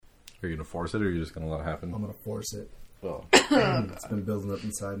Are you going to force it, or are you just going to let it happen? I'm going to force it. Well, It's been building up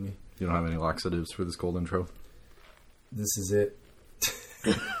inside me. you don't have any laxatives for this cold intro? This is it.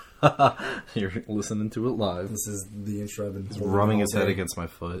 You're listening to it live. This is the intro I've been He's holding rubbing all his head day. against my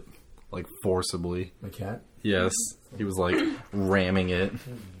foot, like forcibly. My cat? Yes, he was like ramming it.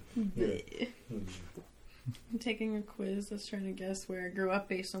 I'm taking a quiz that's trying to guess where I grew up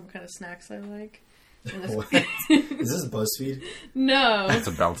based on what kind of snacks I like. And What? this- Is this BuzzFeed? No. It's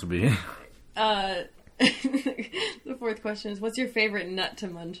about to be. The fourth question is, what's your favorite nut to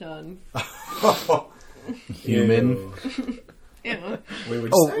munch on? Human. Ew. Ew. Wait, what'd you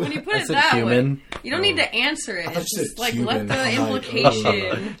Oh, say? When you put I it said that human. way, you don't need to answer it. I thought It's you just said like Cuban. let the I'm like,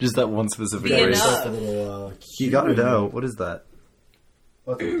 implication. Just that one specific Be phrase. enough. A little, You got it Cuban. out. What is that?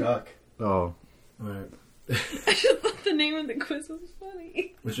 What's a duck? Oh, Alright. I just thought the name of the quiz was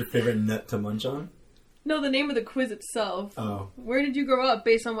funny. What's your favorite nut to munch on? No, the name of the quiz itself. Oh. Where did you grow up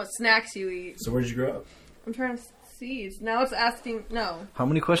based on what snacks you eat? So where'd you grow up? I'm trying to see. Now it's asking. No, how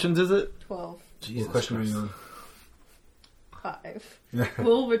many questions is it? 12. Jesus What question are you on? 5. Yeah,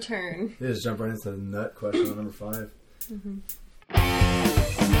 We'll return. just jump right into the nut question on number 5.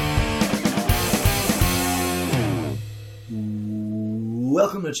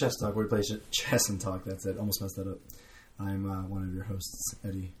 Welcome to Chess Talk, where we play chess and talk. That's it. Almost messed that up. I'm one of your hosts,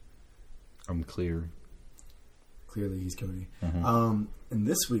 Eddie. I'm clear. Clearly, he's Cody. Mm-hmm. And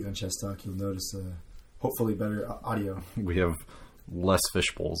this week on Chess Talk, you'll notice hopefully better audio. We have less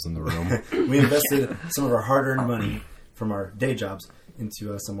fish bowls in the room. We invested some of our hard-earned money from our day jobs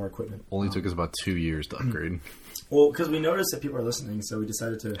into some more equipment. Only took us about 2 years to upgrade. Well, because we noticed that people are listening, so we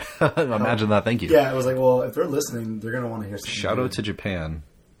decided to... Imagine that. Thank you. Yeah, I was like, well, if they're listening, they're going to want to hear something. Shout out good. to Japan.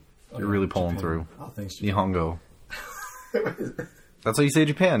 Oh, You're yeah, really pulling Japan. through. Oh, thanks, Japan. Nihongo. That's how you say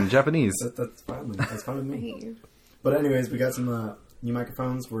Japan in Japanese. That's fine. That's fine with I me. hate you. But anyways, we got some new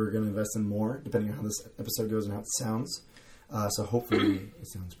microphones. We're going to invest in more, depending on how this episode goes and how it sounds. So hopefully it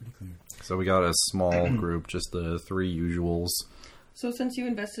sounds pretty clear. So we got a small group, just the 3 usuals. So since you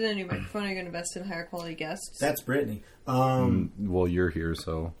invested in a new microphone, are you going to invest in higher quality guests? That's Brittany. Well, you're here,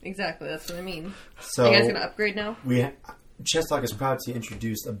 so... Exactly, that's what I mean. So Are you guys going to upgrade now? Chess Talk is proud to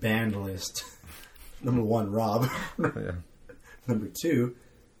introduce a band list. Number 1, Rob. Yeah. Number 2,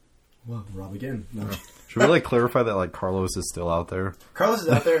 well, Rob again. No. Should we, clarify that, Carlos is still out there? Carlos is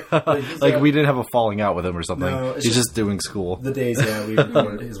out there. But he's We didn't have a falling out with him or something. No, it's He's just- just doing school. the days, we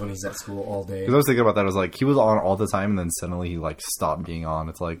record is when he's at school all day. Because I was thinking about that. I was like, he was on all the time, and then suddenly he, stopped being on.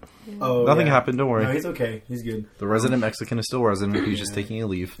 It's like, Oh, nothing yeah. happened, don't worry. No, he's okay. He's good. The resident Mexican is still resident. He's just taking a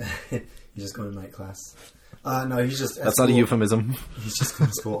leave. He's just going to night class. No, he's just at That's not a school. euphemism. He's just going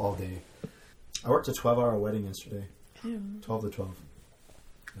to school all day. I worked a 12-hour wedding yesterday. Yeah. 12 to 12.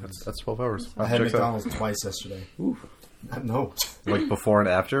 That's 12 hours. I had Checks out. McDonald's twice yesterday. No. Before and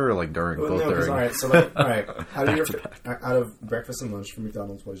after, or during? Well, Both no, 'cause, during. all right. So, all right. Out of breakfast and lunch from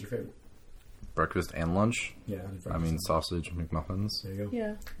McDonald's, what is your favorite? Breakfast and lunch. Yeah, out of breakfast. I mean, sausage, McMuffins, there you go.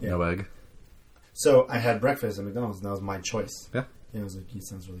 Yeah. Yeah. no egg. So I had breakfast at McDonald's, and that was my choice. Yeah. Yeah, I was like, "It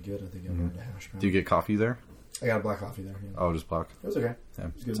sounds really good." I think I wanted a hash brown. Do you get coffee there? I got a black coffee there. Yeah. Oh, just black. It was okay. Yeah,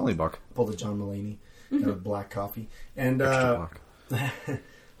 good. it's only $1. Pulled a John Mulaney. Got a black coffee. And Extra black.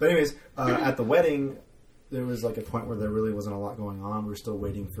 but anyways, at the wedding, there was a point where there really wasn't a lot going on. We were still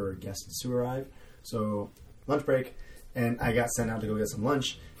waiting for guests to arrive. So lunch break, and I got sent out to go get some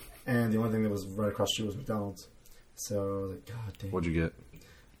lunch. And the only thing that was right across the street was McDonald's. So I was like, God damn. What'd you get?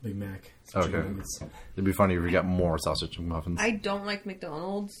 Big Mac. Some Okay. chicken nuggets. It'd be funny if you got more sausage McMuffins. I don't like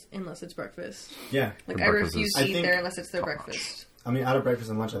McDonald's unless it's breakfast. Yeah. Like, For I breakfast refuse is to eat think there unless it's their top notch. breakfast. I mean, out of breakfast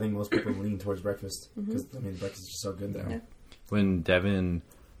and lunch, I think most people lean towards breakfast. Because, breakfast is just so good there. Yeah. When Devin,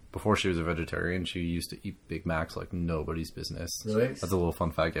 before she was a vegetarian, she used to eat Big Macs like nobody's business. Really? That's a little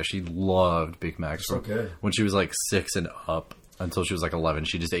fun fact. Yeah, she loved Big Macs. So good. When she was 6 and up until she was 11,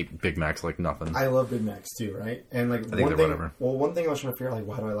 she just ate Big Macs like nothing. I love Big Macs too, right? And think one they're thing, whatever. one thing I was trying to figure out,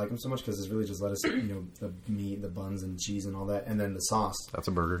 why do I like them so much? Because it's really just lettuce, the meat, the buns, and cheese, and all that, and then the sauce. That's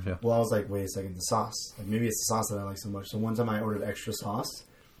a burger, yeah. Well, I was like, wait a second, the sauce. Maybe it's the sauce that I like so much. So one time I ordered extra sauce.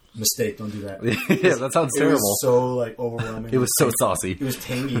 Mistake, don't do that. Yeah, that sounds It terrible. was so overwhelming. It was so saucy. It was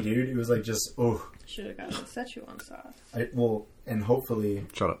tangy, dude. It was just Should have gotten a Szechuan sauce. and hopefully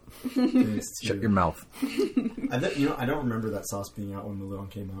Shut up. it's too. Shut your mouth. I don't remember that sauce being out when Mulan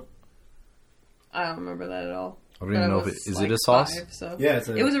came out. I don't remember that at all. I don't even know if was, is it a sauce? 5, so. Yeah,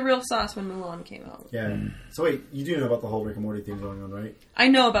 It was a real sauce when Mulan came out. Yeah. So wait, you do know about the whole Rick and Morty thing going on, right? I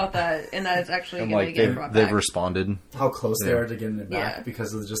know about that, and that it's actually And going to get brought back. they've responded. How close they Yeah. are to getting it back Yeah.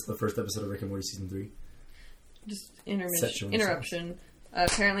 because of just the first episode of Rick and Morty season 3. Just Szechuan interruption.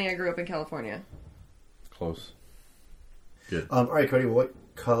 Apparently, I grew up in California. Close. Good. All right, Cody. Well,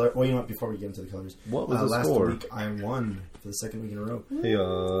 color. Well, you know what? Before we get into the colors, What was the last score? week I won for the second week in a row. Hey,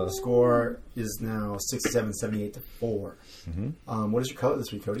 The score is now 67-78 to 4. Mhm. What is your color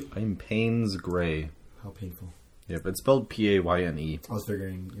this week, Cody? I'm Payne's Gray. How painful. Yeah, but it's spelled Payne. I was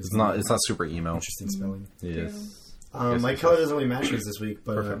figuring It's not super emo. interesting spelling. Yes. My color doesn't really match yours this week,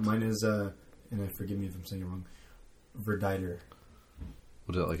 but Perfect. mine is and forgive me if I'm saying it wrong. Verditer.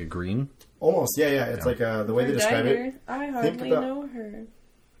 What is it, like a green? Almost, yeah. It's Yeah. like the way they describe it. I hardly about- know her.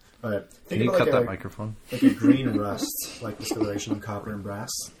 Think Can you about cut like that a, microphone? like a green rust, like discoloration of copper and brass.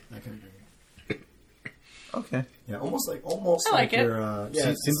 That kind of green. Okay. Yeah, almost I like it. your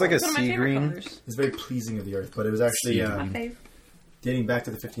Seems like a One of my sea favorite green. colors. it's very pleasing of the earth, but it was actually Sea My green. fave. dating back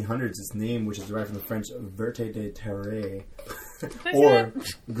to the 1500s. Its name, which is derived from the French "verte de terre," I or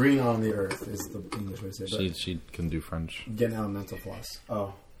 "green on the earth," is the English way to say it. But She can do French. getting out of mental floss.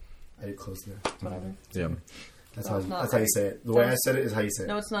 Oh, I did close there. Whatever. Yeah. That's No, how it's not that's how you right. say it. The way I said it is how you say it.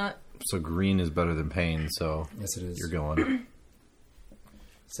 No, it's not. So green is better than Payne, so Yes, it is. you're going.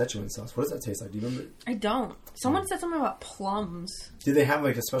 Szechuan sauce. What does that taste like? Do you remember? I don't. Someone said something about plums. Did they have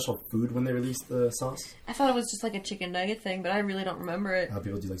like a special food when they released the sauce? I thought it was just like a chicken nugget thing, but I really don't remember it.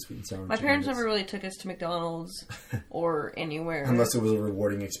 People do like sweet and sour. My chicken parents nuggets. never really took us to McDonald's or anywhere. Unless it was a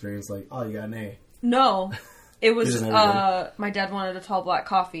rewarding experience, like, oh, you got an A. No. It You was, just never my dad wanted a tall black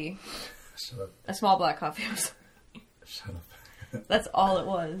coffee. Shut up. A small black coffee. I'm sorry. Shut up. That's all it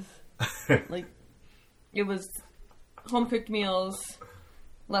was. Like, it was home cooked meals,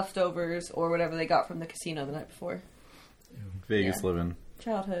 leftovers, or whatever they got from the casino the night before. Vegas Yeah. living.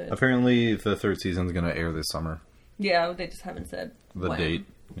 Childhood. Apparently, the third season's going to air this summer. Yeah, they just haven't said The when. date.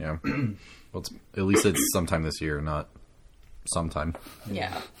 Yeah. Well, at least it's sometime this year, not sometime.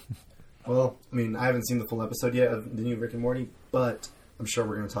 Yeah. Well, I mean, I haven't seen the full episode yet of the new Rick and Morty, but I'm sure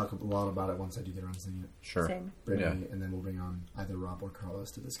we're going to talk a lot about it once I do get around to seeing it. Sure. Same. Brittany, and then we'll bring on either Rob or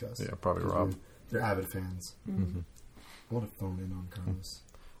Carlos to discuss. Yeah, probably 'Cause Rob. They're avid fans. Mm-hmm. I want to phone in on Carlos.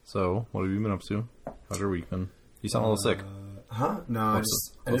 So, what have you been up to? How's your week been? You sound a little sick. No, I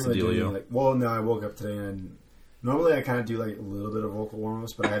What's didn't the really do dealio? any, like. Well, no, I woke up today and normally I kind of do like a little bit of vocal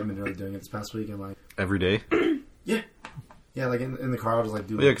warm-ups, but I haven't been really doing it this past week. I'm like, Every day? yeah, like in the car, I'll just like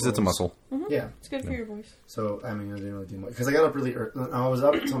do. Yeah, because it's a vocals. muscle. Yeah, It's good for your voice. so I mean, I didn't really do much because I got up really early. I was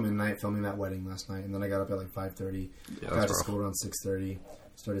up until midnight filming that wedding last night, and then I got up at like 5:30. Yeah, got to that's rough. school around 6:30.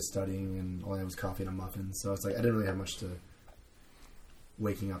 Started studying, and all I had was coffee and a muffin. So it's like I didn't really have much to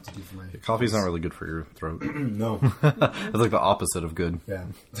waking up to do for my Coffee's not really good for your throat. no. It's like the opposite of good. Yeah.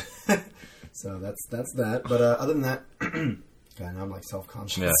 So that's that. But other than that, God, now I'm like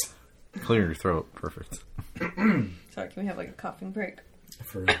self-conscious. Yeah. Clear your throat. Perfect. Sorry, can we have like a coughing break?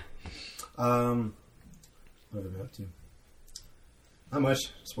 For what have I been up to? Not much.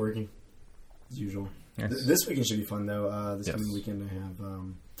 Just working as usual. Yes. This weekend should be fun though. This Yes. coming weekend I have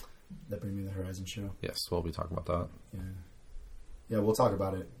that Bring Me the Horizon show. Yes, we'll be talking about that. Yeah, we'll talk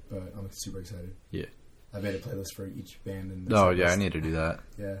about it. But I'm super excited. Yeah. I made a playlist for each band. And Oh, yeah, I need to do that.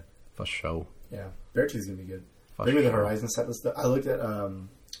 Yeah, For show. yeah. Beartooth's gonna be good. For Bring Me the show. Horizon set list. I looked at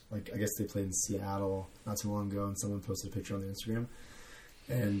like I guess they played in Seattle not too long ago, and someone posted a picture on their Instagram,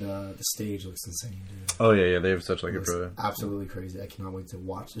 and the stage looks insane, dude. Oh, yeah, they have such like It a looks pro. absolutely crazy. I cannot wait to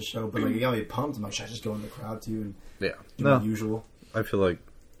watch the show. But like, it got me pumped. I'm like, should I just go in the crowd too and Yeah. do No, the usual? I feel like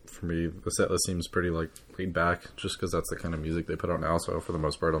for me, the set list seems pretty like laid back just because that's the kind of music they put out now. So for the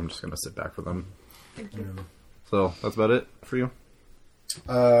most part, I'm just going to sit back for them. Thank You you. know. So that's about it for you.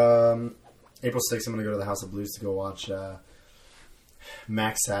 April 6th, I'm going to go to the House of Blues to go watch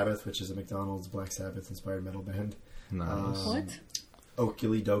Max Sabbath, which is a McDonald's Black Sabbath inspired metal band. Nice. What?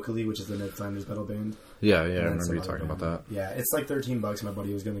 Oakley Dokley, which is the Ned Flanders metal band. Yeah, I And then remember some you other talking about band. that. Yeah, it's like $13. My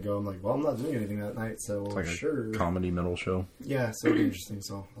buddy was going to go. I'm like, well, I'm not doing anything that night, so It's like sure. a comedy metal show. Yeah, so it'll be interesting.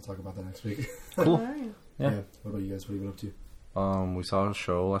 So I'll talk about that next week. Cool. Alright. Yeah. What about you guys? What have you been up to? We saw a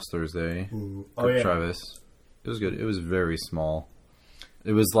show last Thursday. Ooh. With Travis. It was good. It was very small.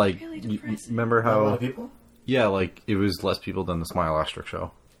 It was like, Really you depressing. remember Not a lot how? of people? Yeah, like it was less people than the Smile Asterisk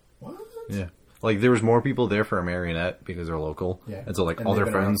show. What? Yeah, like there was more people there for a Marionette because they're local. Yeah. and so like And all they've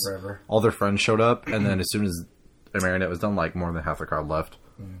their been around friends, forever. all their friends showed up, and then as soon as a Marionette was done, like more than half the crowd left.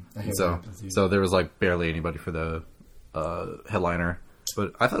 I hate So, that. so there was like barely anybody for the headliner.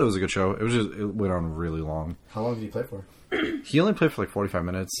 But I thought it was a good show. It went on really long. How long did you play for? He only played for like 45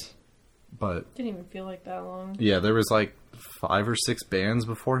 minutes, but Didn't even feel like that long. yeah, there was like 5 or 6 bands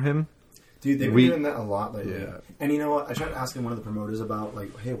before him. Dude, they've been We- doing that a lot lately. Yeah. And you know what? I tried asking one of the promoters about,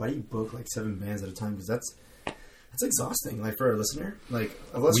 like, hey, why do you book, like, 7 bands at a time? Because that's exhausting, like, for a listener. Like,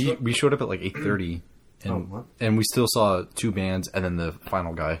 unless... We showed up at like 8:30, Oh, what? and we still saw 2 bands and then the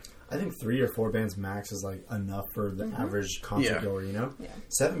final guy. I think 3 or 4 bands max is like enough for the average concert Yeah. goer. You know, Yeah.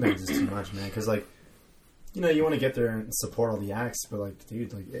 7 bands is too much, man. Because like, you know, you want to get there and support all the acts, but like,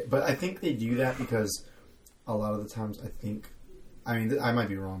 dude, like, but I think they do that because a lot of the times, I mean, I might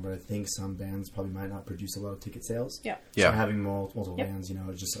be wrong, but I think some bands probably might not produce a lot of ticket sales. Yeah. Yeah. So having multiple Yep. bands, you know,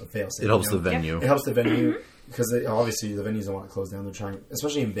 it's just a fail safe. It helps you the know? venue. It helps the venue because obviously the venues don't want to close down. They're trying,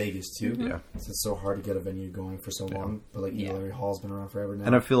 especially in Vegas too. Yeah. It's so hard to get a venue going for so long. But like Eagle Yeah. Area Hall's been around forever now.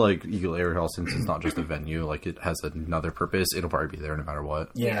 And I feel like Eagle Area Hall, since it's not just a venue, like it has another purpose. It'll probably be there no matter what.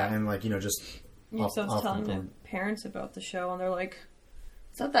 yeah, and like, you know, just So I was off telling the my board. parents about the show, and they're like,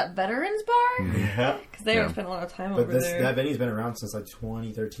 "Is that Veterans Bar?" Yeah. Because they Yeah. always spend a lot of time But over this there. that venue's been around since like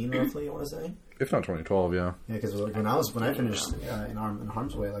 2013, roughly. I want to say. If not 2012, yeah. Yeah, because when I finished in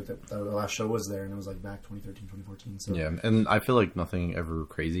Harm's Way, like the last show was there, and it was like back 2013, 2014. So Yeah, and I feel like nothing ever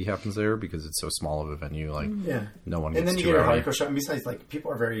crazy happens there because it's so small of a venue. Like, yeah. no one And gets then you too get a rowdy. hardcore show. And besides, like,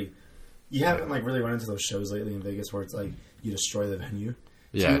 people are very. You haven't like really run into those shows lately in Vegas where it's like you destroy the venue.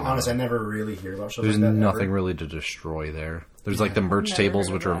 Yeah, To be honest, I never really hear about shows There's like that. nothing ever. really to destroy there. There's like the merch Never tables,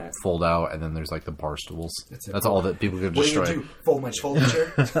 heard which of are that. fold out, and then there's like the bar stools. That's it. That's all that people could What do you destroy. do? Fold my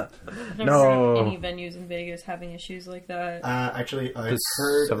chair? I've never No. heard of any venues in Vegas having issues like that. Actually, I The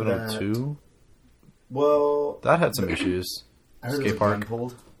heard 702 that. Well, that had some issues. I heard skate it was park. gun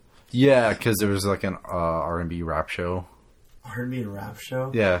pulled. Yeah, because there was like an R&B rap show. R&B and rap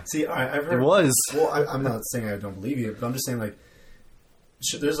show. Yeah, See, all right, I've heard it was. Well, I'm not saying I don't believe you, but I'm just saying like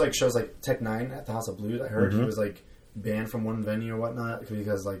there's like shows like Tech Nine at the House of Blues. I heard he was like banned from one venue or whatnot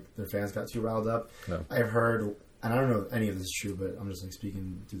because like their fans got too riled up. No. I've heard, and I don't know if any of this is true, but I'm just like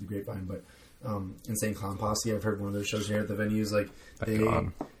speaking through the grapevine. But Insane Clown Posse, I've heard one of their shows here at the venues like they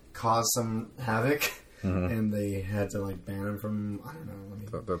God. caused some havoc. And they had to like ban him from I don't know. I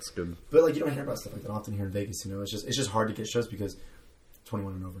mean, That's good. but like you don't hear about stuff like that often here in Vegas. You know, it's just hard to get shows because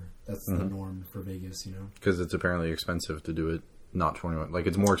 21 and over. That's the norm for Vegas. You know. Because it's apparently expensive to do it not 21. Like,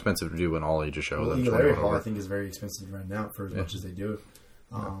 it's more expensive to do an all-ages show Well, than Eagle Area 21 Hall, I over. think, is very expensive to rent out for as much as they do.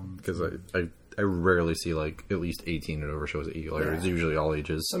 Because I rarely see, like, at least 18 and over shows at Eagle Area. Yeah. It's usually all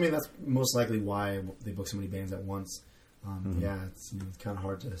ages. So, I mean, that's most likely why they book so many bands at once. Yeah, it's, it's kind of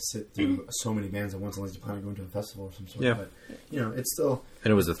hard to sit through so many bands at once unless you plan on going to a festival of some sort. Yeah. But, it's still...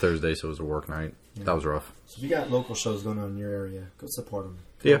 And it was a Thursday, so it was a work night. Yeah. That was rough. So if you got local shows going on in your area, go support them.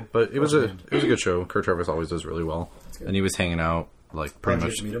 Yeah, but it was a band. good show. Kurt Travis always does really well. good. And he was hanging out, like, pretty Did you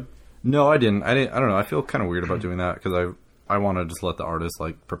much... get to meet them? No, I didn't. I don't know. I feel kind of weird about doing that because I want to just let the artist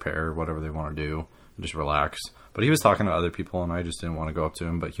like prepare whatever they want to do and just relax. But he was talking to other people, and I just didn't want to go up to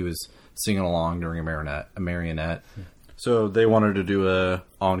him. But he was singing along during a marionette. So they wanted to do a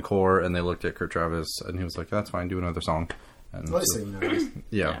encore, and they looked at Kurt Travis, and he was like, "That's fine. Do another song." And Well, so- you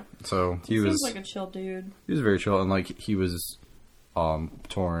yeah. So he Seems was like a chill dude. very chill, and like he was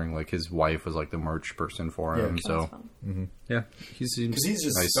touring. Like his wife was like the merch person for him. Yeah. So That's fun. yeah, he seems because he's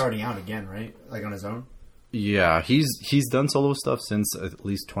just nice. starting out again, right? Like on his own. Yeah, he's done solo stuff since at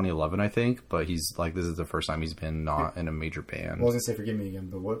least 2011, I think. But he's like, this is the first time he's been not in a major band. Well, I was gonna say, forgive me again,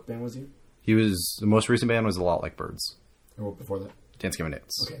 but what band was he? He was the most recent band was A Lot Like Birds, Or what before that? Dance Gavin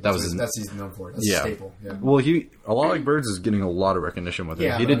Dance. Okay, That was his. that's he's known for. That's Yeah. a staple. Yeah. Well, A Lot Like Birds is getting a lot of recognition with it.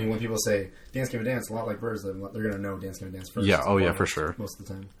 Yeah, he but did. I mean, when people say Dance Gavin Dance, a lot like Birds, they're going to know Dance Gavin Dance first. Yeah, oh, yeah, Almost, for sure. Most of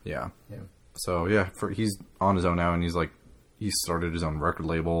the time. Yeah. Yeah. So yeah, he's on his own now, and he started his own record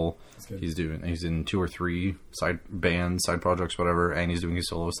label. good. He's in 2 or 3 side bands, side projects, whatever, and he's doing his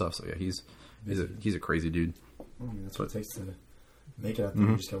solo stuff. So yeah, he's a crazy dude. I mean, that's what it takes to make it out there.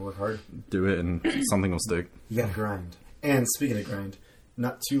 You just got to work hard. Do it, and something will stick. You got to grind. And speaking of grind,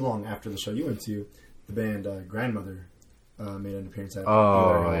 not too long after the show you went to, the band Grandmother made an appearance at Oh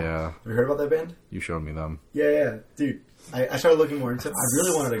Hall. yeah, Have you heard about that band? you showed me them. Yeah. Dude, I started looking more into it. I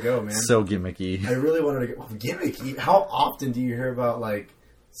really wanted to go, man. So gimmicky. I really wanted to go. Oh, gimmicky. How often do you hear about, like,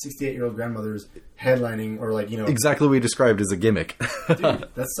 68-year-old grandmothers headlining or, like, Exactly what we described as a gimmick. Dude,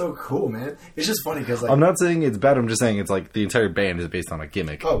 that's so cool, man. It's just funny because, like, I'm not saying it's bad. I'm just saying it's like the entire band is based on a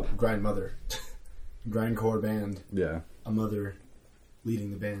gimmick. oh, grandmother. Grindcore band. Yeah. A mother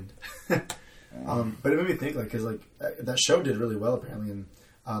leading the band. But it made me think, like, because, like, that show did really well, apparently, and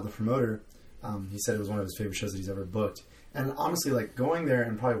the promoter, he said it was one of his favorite shows that he's ever booked. And honestly, like, going there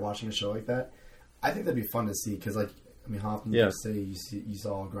and probably watching a show like that, I think that'd be fun to see, because, like, I mean, how often do you say you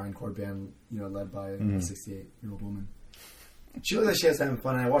saw a grindcore band, led by a 68-year-old woman? She looks like she has having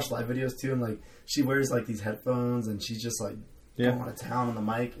fun, and I watch live videos, too, and, like, she wears, like, these headphones, and she's just, like, going to town on the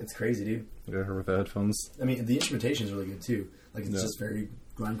mic. It's crazy, dude. Yeah, her with the headphones. I mean, the instrumentation is really good too. Like, it's just very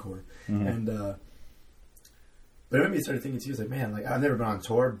grindcore. And but it made me start thinking too. It's like, man, like, I've never been on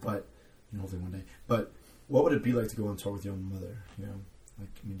tour, but hopefully one day. But what would it be like to go on tour with your own mother? Like,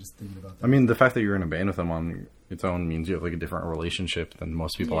 I mean, just thinking about that. I mean, the fact that you're in a band with them on its own means you have like a different relationship than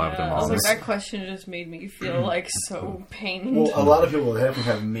most people have with their I was moms. like, that question just made me feel like so pained. Well, a lot of people have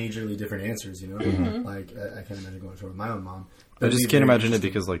majorly different answers, you know? Mm-hmm. Like, I can't imagine going to with my own mom. I That'd just be can't very imagine it interesting.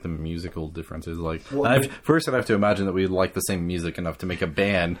 because like the musical differences. Like, Well, first I'd have to imagine that we like the same music enough to make a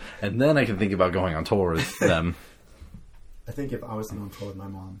band, and then I can think about going on tour with them. I think if I was to go on tour with my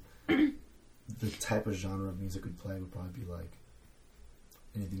mom, the type of genre of music we'd play would probably be like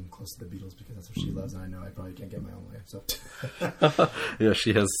anything close to the Beatles because that's what she loves, and I know I probably can't get my own way. So, Yeah,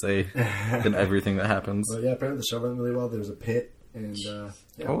 she has say in everything that happens. but yeah, apparently the show went really well. There was a pit, and yeah,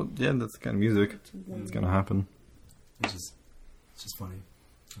 Oh yeah, that's the kind of music that's gonna happen. it's just funny.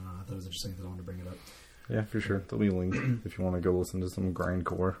 I thought it was interesting that I wanted to bring it up. Yeah, for sure. There'll be a link if you want to go listen to some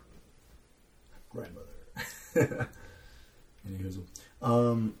grindcore. Grandmother.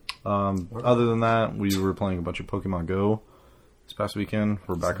 Anywho, Other than that, we were playing a bunch of Pokemon Go this past weekend.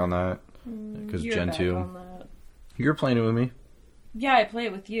 We're back on that because You're Gen back 2. on that. You're playing it with me. Yeah, I play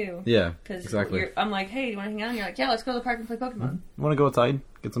it with you. Yeah, Because exactly. I'm like, hey, do you want to hang out? And you're like, yeah, let's go to the park and play Pokemon. You want to go outside,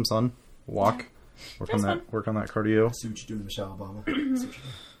 get some sun, walk, work on That's that, work on that cardio. see what you're doing, Michelle Obama. See what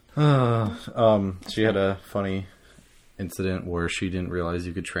you're doing. She had a funny incident where she didn't realize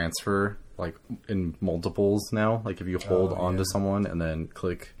you could transfer like in multiples now. Like if you hold on to someone and then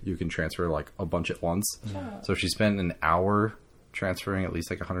click, you can transfer like a bunch at once. So she spent an hour transferring at least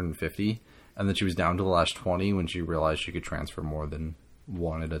like 150, and then she was down to the last 20 when she realized she could transfer more than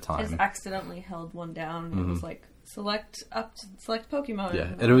one at a I just time. accidentally held one down and it was like, select Pokemon. Yeah,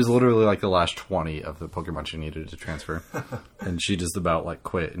 and it was literally like the last 20 of the Pokemon she needed to transfer, and she just about like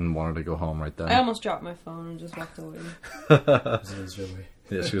quit and wanted to go home right then. I almost dropped my phone and just walked away. This is your way.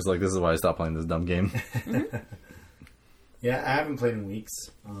 Yeah, she was like, "This is why I stopped playing this dumb game." Yeah, I haven't played in weeks.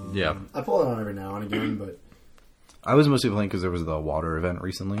 Yeah. I pull it on every now and again, but I was mostly playing because there was the water event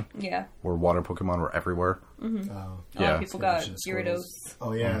recently, Yeah. where water Pokemon were everywhere. A lot Yeah. of people got Skirmishes, Gyarados. squirrels.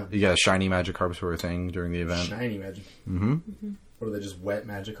 Oh yeah, You got shiny Magikarps were a thing during the event. shiny magic. Mm-hmm. What are they? Just wet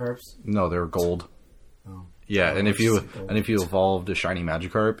Magikarps? No, they were gold. Oh, Yeah, Oh, and if gold. you evolved a shiny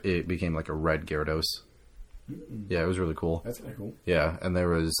Magikarp, it became like a red Gyarados. Yeah, it was really cool. that's kind of cool. Yeah, and there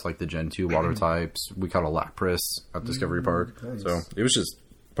was like the Gen 2 water types. We caught a Lapras at Discovery Park. nice. So it was just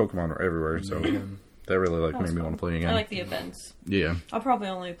Pokemon were everywhere. So that really like That was made me fun. want to play again. I like the events. Yeah. I'll probably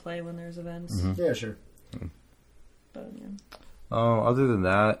only play when there's events. Yeah, sure. But yeah. Other than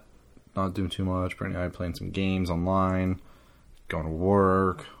that, not doing too much. Brittany and I playing some games online, going to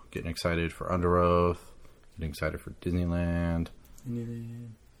work, getting excited for Under Oath, getting excited for Disneyland.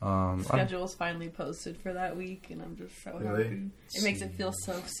 I- Schedule was finally posted for that week, and I'm just so Really? happy. It makes it feel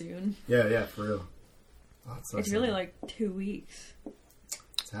so soon. Yeah, for real. Oh, so It's really like 2 weeks.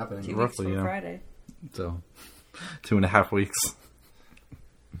 it's happening. 2 Roughly, weeks from yeah. Friday. so 2.5 weeks.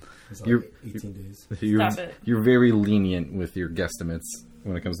 It's like You're- 18 days. You're, Stop it. you're very lenient with your guesstimates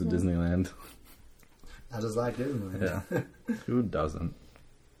when it comes to Disneyland. I just like Disneyland. Yeah. Who doesn't?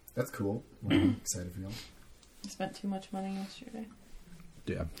 That's cool. Well, I'm excited for y'all. I spent too much money yesterday.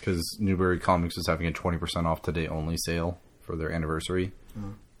 Yeah, because Newberry Comics is having a 20% off today only sale for their anniversary.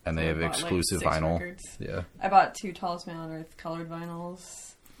 And they I have bought, like, exclusive 6 vinyl. records. Yeah. I bought 2 Tallest Man on Earth colored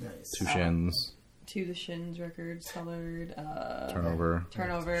vinyls, Nice. 2 Shins, 2 The Shins records colored, Turnover.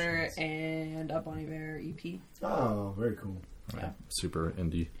 Turnover, and a Bonnie Bear EP. Oh, very cool. Yeah. Super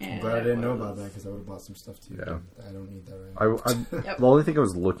indie. I'm And glad I didn't know was- about that because I would have bought some stuff too. Yeah. but I don't need that right now. Yep. The only thing I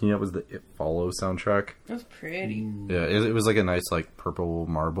was looking at was the It Follows soundtrack. It was pretty. Yeah, it was like a nice like purple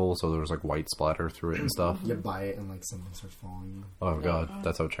marble, so there was like white splatter through it and stuff. You buy it and like something starts following you. Oh god,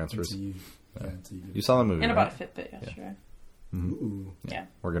 that's how it transfers. Until you, until you, You saw the movie, And I right? bought a Fitbit yesterday. Ooh. Yeah.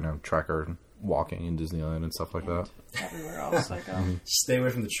 We're gonna track our walking in Disneyland and stuff like that. Everywhere else I go. Stay away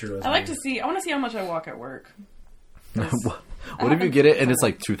from the churros. I like to see. I want to see how much I walk at work. What if you get it and it's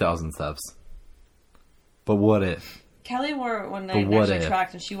like 2,000 steps? But what if? Kelly wore it one night But and what actually if?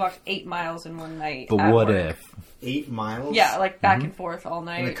 tracked, and she walked 8 miles in one night. But at what work. if? 8 miles. Yeah, like back Mm-hmm. and forth all In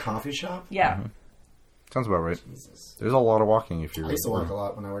a night. coffee shop. Yeah. Sounds about right. Jesus. There's a lot of walking if you're. I used to walk a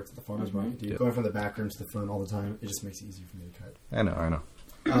lot when I worked at the farmers Mm-hmm. market. Dude, Yeah. going from the back rooms to the front all the time, it just makes it easier for me to cut. I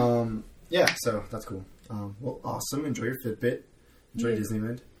know. Yeah, so that's cool. Well, awesome. Enjoy your Fitbit. Enjoy Yeah.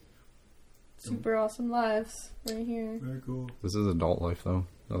 Disneyland. Super awesome lives right here. Very cool. This is adult life though.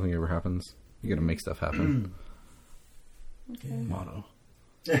 Nothing ever happens. You gotta make stuff happen. Motto.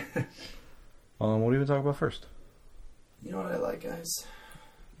 What do you talk about first? You know what I like, guys?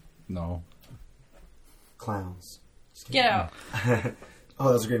 No. Clowns. Just kidding. Get out. Oh,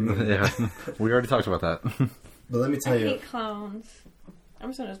 that was a great movie. Yeah, we already talked about that. But let me I tell you, hate clowns. I'm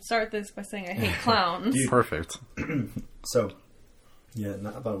just going to start this by saying I hate clowns. Dude. Perfect. so Yeah,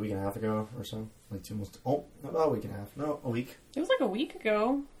 not about a week and a half ago or so. Like not about a week and a half. No, a week. It was like a week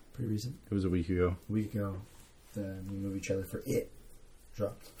ago. Pretty recent. It was a week ago. A week ago, the new movie trailer for It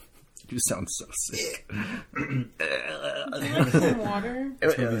dropped. You sound so sick. Would you like some water?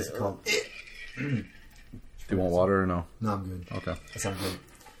 This movie is called It. Do you want water or no? No, I'm good. Okay. That sounds good.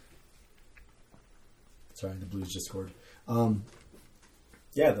 Sorry, the Blues just scored.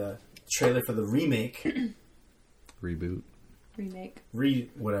 Yeah, the trailer for the remake. Reboot. Remake.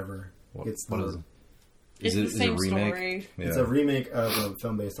 Whatever. What It's is it? It's the same story. Yeah. It's a remake of a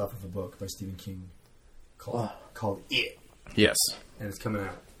film based off of a book by Stephen King called It. Yes. And it's coming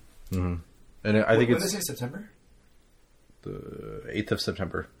out. Mm-hmm. And I think When it's did they say September? the 8th of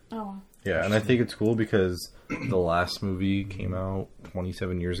September. Oh. Yeah, and I think it's cool because the last movie came out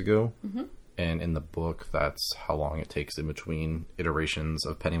 27 years ago. Mm-hmm. And in the book, that's how long it takes in between iterations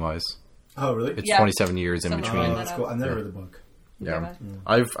of Pennywise. Oh, really? It's Yeah. 27 years in Something Oh, between. like that's that. cool. I've never Yeah. read the book. Yeah. Yeah.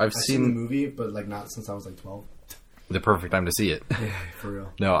 I've I've seen the seen movie, but like not since I was like 12. the perfect time to see it. Yeah, for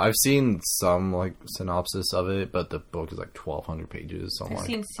real. No, I've seen some like synopsis of it, but the book is like 1,200 pages. So I'm I've like,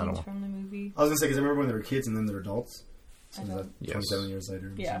 seen I don't scenes know. from the movie. I was gonna say because I remember when they were kids and then they were adults. So I know. that's Yes. 27 years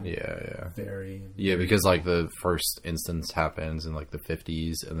later. Yeah. Yeah. Very. Yeah, because like the first instance happens in like the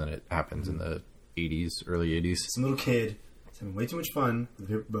 50s, and then it happens in the 80s, early 80s. Some little kid is having way too much fun with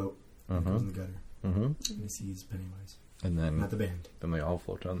a paper boat. And Uh-huh. goes in the gutter. Mm-hmm. And he sees Pennywise. And then Not the band. they all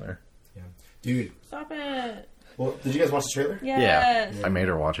float down there. Yeah. Dude. Stop it. Well, did you guys watch the trailer? Yes. Yeah, I made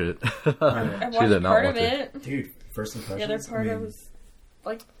her watch it. I She watched did not part watch of it. it. Dude, first The impressions. other part I I mean, was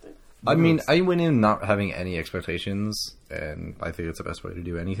like, I mean, I went in not having any expectations, and I think it's the best way to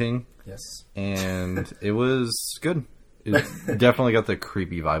do anything. Yes. And it was good. It definitely got the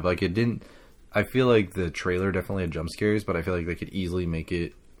creepy vibe. Like, it didn't... I feel like the trailer definitely had jump scares, but I feel like they could easily make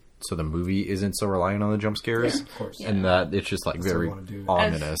it so the movie isn't so reliant on the jump scares. Of course. And that it's just, like, That's what very I wanna do.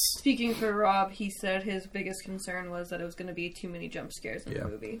 ominous. Speaking for Rob, he said his biggest concern was that it was going to be too many jump scares in Yeah. the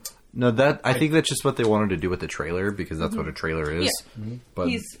movie. No, that I think that's just what they wanted to do with the trailer, because that's what a trailer is. Yeah. But,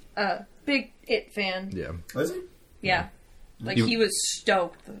 He's a big It fan. yeah. Oh, is he? Yeah. Like, You- he was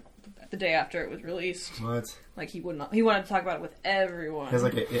stoked the day after it was released. What? Like, he wanted to talk about it with everyone. He has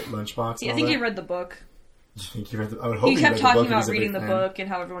like a It lunchbox. Yeah, I think he read the book. I think he read the. I would hope He read kept the talking book and about he's a big reading the fan. book and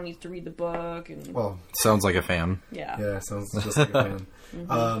how everyone needs to read the book. And Well, Sounds like a fan. yeah. yeah, sounds just like a fan.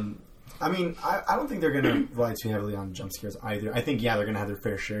 I mean, I don't think they're going to rely too heavily on jump scares either. I think, yeah, they're going to have their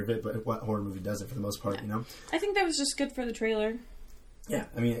fair share of it, but what horror movie doesn't for the most part, you know? I think that was just good for the trailer. Yeah,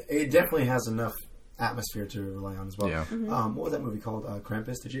 I mean, it definitely has enough atmosphere to rely on as well. Yeah. What was that movie called?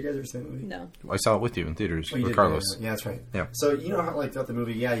 Krampus? Did you guys ever see that movie? No. I saw it with you in theaters Oh, you with did? Carlos. Yeah, that's right. Yeah. So, you know how, like, throughout the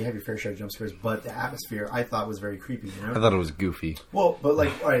movie, yeah, you have your fair share of jump scares, but the atmosphere, I thought, was very creepy, you know? I thought it was goofy. Well, but,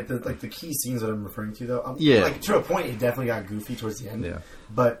 like, all right, the key scenes that I'm referring to, though, Yeah. like, to a point, it definitely got goofy towards the end. Yeah.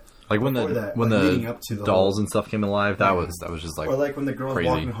 But Like when before the that, when like, the leading up to the dolls whole- and stuff came alive, that Yeah. was just like, or like when the girl's crazy.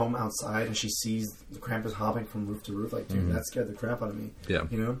 walking home outside and she sees the Krampus hopping from roof to roof, like, dude, that scared the crap out of me. Yeah.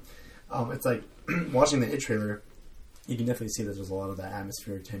 You know? It's like, watching the It trailer, you can definitely see that there's a lot of that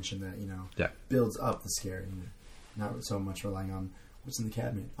atmospheric tension that, you know, Yeah. builds up the scare. And not so much relying on, what's in the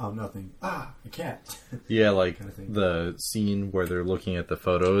cabinet? Oh, nothing. Ah, a cat. yeah, like Kinda thing. the scene where they're looking at the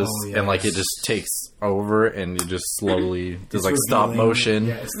photos Oh, and like it yes. just takes over and it just slowly there's It's like stop revealing. motion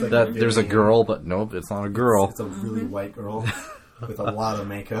Yeah, it's like that there's a revealing. girl, but nope, it's not a girl. It's a really white girl with a lot of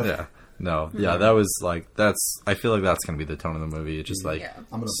makeup. Yeah. No, yeah, that was like I feel like that's gonna be the tone of the movie. It's just like Yeah.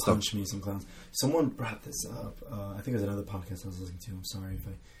 I'm gonna stuff- punch me some clowns. Someone brought this up. I think it was another podcast I was listening to. I'm sorry if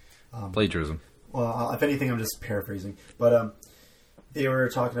I. plagiarism. Well, if anything, I'm just paraphrasing. But they were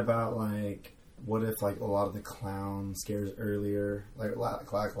talking about like, what if like a lot of the clown scares earlier, like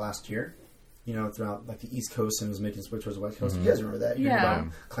last year, you know, throughout like the East Coast and it was making its way towards the West Coast. You guys remember that? You Yeah. remember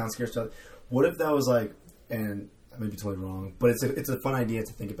about clown scare stuff. What if that was like, and I may be totally wrong, but it's a fun idea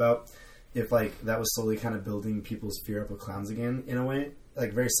to think about. If like that was slowly kind of building people's fear up of clowns again in a way,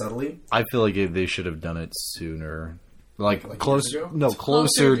 like very subtly. I feel like they should have done it sooner. Like Like close, years ago? no,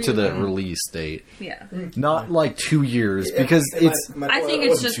 Closer closer to the to- release date. Yeah. Not like 2 years, because it's I think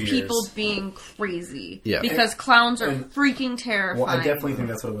it's just people being crazy. Yeah. Because clowns are and- freaking terrifying. Well, I definitely think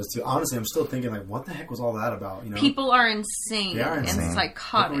that's what it was too. Honestly, I'm still thinking like, what the heck was all that about? You know, People are insane, They are and insane. Look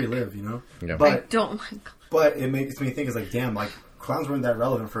psychotic. where we live, you know. Yeah. I But don't like but it makes me think it's like, damn, like clowns weren't that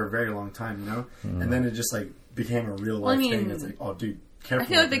relevant for a very long time, you know. And then it just like became a real life Well, I mean, thing. It's like, oh, dude, careful. I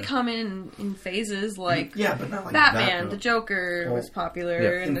feel like out they there. come in phases, like Yeah, but not like that, Batman, though. the Joker Well, was popular,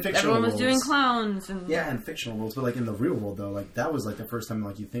 yeah, and in fictional everyone was worlds. doing clowns. And Yeah, in fictional worlds, but like in the real world though, like that was like the first time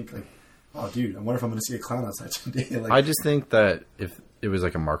like you think like, oh, dude, I wonder if I'm going to see a clown outside today. Like, I just think that if it was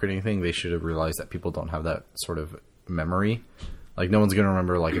like a marketing thing, they should have realized that people don't have that sort of memory. Like, no one's going to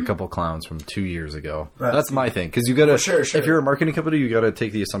remember, like, a couple clowns from 2 years ago. Right. That's my thing. Because you got to... Sure. If you're a marketing company, you got to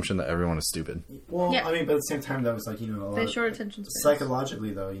take the assumption that everyone is stupid. Well, Yeah. I mean, but at the same time, that was like, a They lot have of, short attention spans.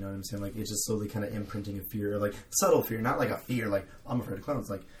 psychologically, though, you know what I'm saying? Like, it's just slowly kind of imprinting a fear, or like subtle fear, not like a fear, like I'm afraid of clowns,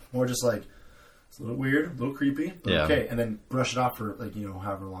 like more just like it's a little weird, a little creepy, but Yeah. okay, and then brush it off for like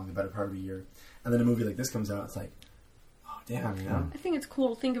however long, the better part of a year, and then a movie like this comes out, it's like, oh damn, I think it's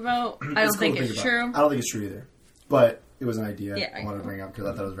cool to think about. I It's don't cool think to it's about. true. I don't think it's true either, but it was an idea Yeah, I wanted to bring up because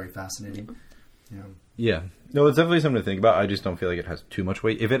I thought it was very fascinating. Yeah. No, it's definitely something to think about. I just don't feel like it has too much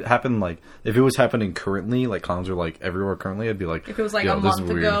weight. If it happened, like, if it was happening currently, like, clowns are, like, everywhere currently, I'd be like... If it was like Yo, a this is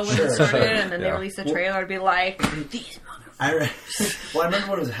month weird. ago when Sure. it started, and then they Yeah. released a trailer, I'd be like, these motherfuckers. Well, I remember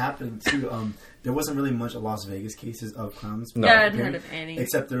what was happening too. There wasn't really much of Las Vegas cases of clowns. No. Yeah, I hadn't heard of any.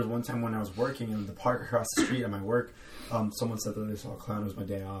 Except there was one time when I was working in the park across the street at my work. Someone said that they saw a clown. It was my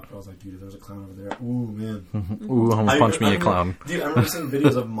day off. I was like, dude, there's a clown over there. Ooh, man. Ooh, I'm gonna punch me a remember- clown. Dude, I remember seeing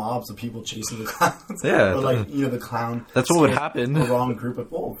videos of mobs of people chasing the clowns. Yeah. Or like, the clown. That's what would scared happen. The wrong group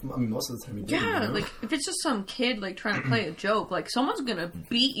of, well, I mean, most of the time he did. Yeah, like if it's just some kid like trying to play a joke, like someone's gonna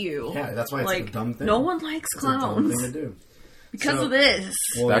beat you. Yeah, that's why it's like a dumb thing. no one likes It's a dumb clowns thing to do. because So- of this.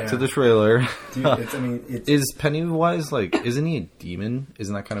 Well, Back yeah. to the trailer. Dude, it's Is Pennywise, like, isn't he a demon?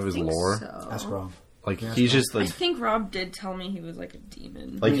 Isn't that kind of his I think lore? so. That's wrong. Like, Yeah, he's that's just, I like... think Rob did tell me he was like a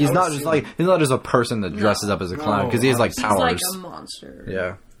demon. Like, I he's would not assume- just, like... He's not just a person that dresses No. up as a clown, No, because he has, like, He's powers. like a monster.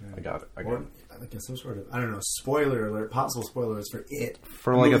 Yeah. I got it. Or, like some sort of, I don't know, spoiler alert, possible spoilers for it.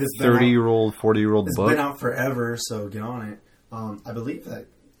 For, like, a movie that's been out- 30-year-old, 40-year-old It's book. been out forever, so get on it. I believe that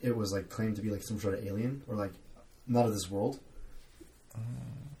it was like claimed to be like some sort of alien or like not of this world.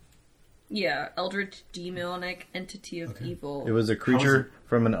 Yeah, eldritch demonic entity of evil. It was a creature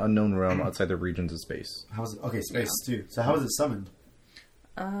from an unknown realm outside the regions of space. How was it? Okay, space too. So how was it summoned?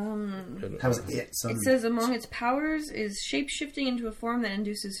 How was it It summoned? says among its powers is shape-shifting into a form that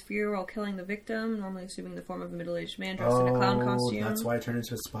induces fear while killing the victim, normally assuming the form of a middle-aged man dressed in a clown costume. That's why it turned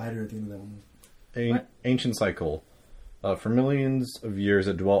into a spider at the end of that one. What? Ancient cycle. For millions of years,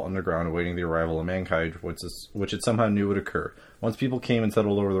 it dwelt underground, awaiting the arrival of mankind, which it somehow knew would occur. Once people came and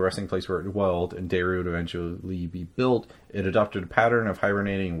settled over the resting place where it dwelled, and Derry would eventually be built, it adopted a pattern of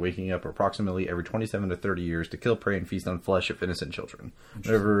hibernating and waking up approximately every 27 to 30 years to kill prey and feast on flesh of innocent children.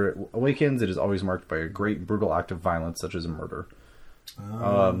 Whenever it awakens, it is always marked by a great brutal act of violence, such as a murder.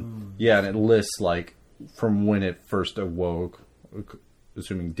 Yeah, and it lists, like, from when it first awoke,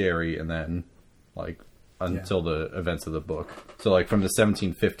 assuming Derry, and then, like, until the events of the book. So, like, from the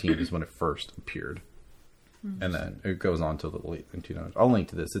 1715 is when it first appeared. And then it goes on to the late 1900s. I'll link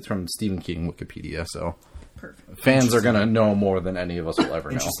to this. It's from Stephen King Wikipedia, so Perfect. fans are going to know more than any of us will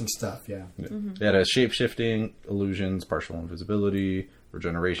ever know. Interesting stuff, yeah. It has shape-shifting, illusions, partial invisibility,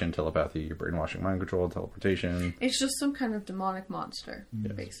 regeneration, telepathy, brainwashing, mind control, teleportation, It's just some kind of demonic monster,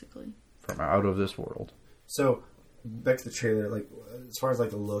 basically. from out of this world. So back to the trailer, like as far as like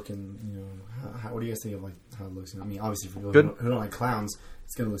the look and how, what do you guys think of like how it looks? I mean, obviously for people Good. who don't like clowns,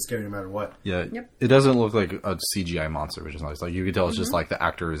 it's gonna look scary no matter what. Yeah, Yep. it doesn't look like a CGI monster, which is nice. Like, you can tell it's just like the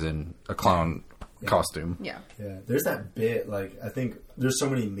actor is in a clown costume. Yeah. Yeah, there's that bit. Like I think there's so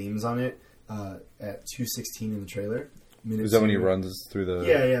many memes on it at 2:16 in the trailer. Minute Is that when he 2 runs through the...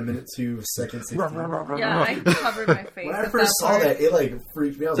 Yeah, minute 2, second 16. Yeah, I covered my face. When I at first saw part. that, it like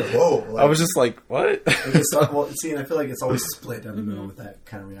freaked me out. I was like, "Whoa!" Like, I was just like, what? like, it's not, well, see, and I feel like it's always split down the middle with that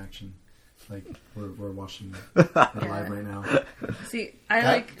kind of reaction. Like we're watching it live right now. See, I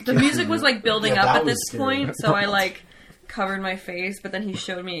like the music was like building Yeah, up that at this was scary. point, so I like covered my face. But then he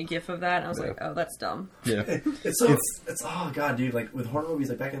showed me a gif of that, and I was like, "Oh, that's dumb." Yeah. It's oh god, dude! Like with horror movies,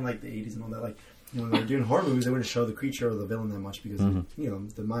 like back in like the 80s and all that, like when they were doing horror movies, they wouldn't show the creature or the villain that much because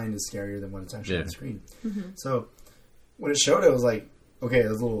the mind is scarier than what it's actually on the screen. So when it showed it, I was like, okay, it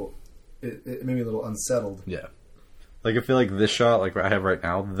was a little. It made me a little unsettled. Yeah. Like, I feel like this shot, like I have right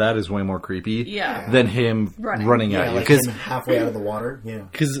now, that is way more creepy Yeah. than him running Yeah, at you. like him halfway out of the water. Yeah.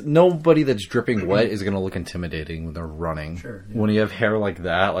 Because nobody that's dripping wet is going to look intimidating when they're running. Sure, yeah. When you have hair like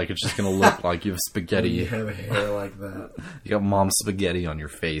that, like, it's just going to look like you have spaghetti. You have hair like that. You got mom's spaghetti on your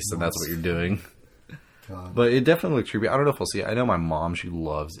face, and that's what you're doing. God. But it definitely looks creepy. I don't know if we'll see it. I know my mom, she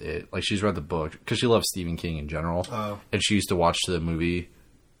loves it. Like, she's read the book, because she loves Stephen King in general. Oh. And she used to watch the movie,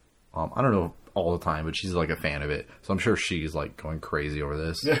 I don't know all the time, but she's, like, a fan of it. So I'm sure she's, like, going crazy over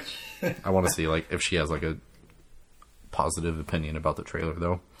this. I want to see, like, if she has, like, a positive opinion about the trailer,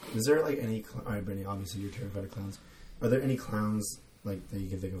 though. Is there like any? All right, Brittany. Obviously, you're terrified of clowns. Are there any clowns like that you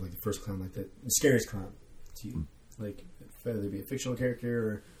can think of, like the first clown, like the scariest clown to you? Like whether they be a fictional character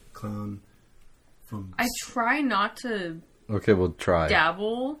or clown from. I try not to Okay, we'll try.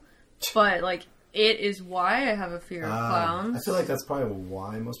 dabble, but like it is why I have a fear of clowns. I feel like that's probably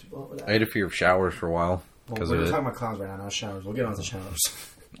why most people have that. I had a fear of showers for a while Well, because we're of it. talking about clowns right now, not showers. We'll get on to showers.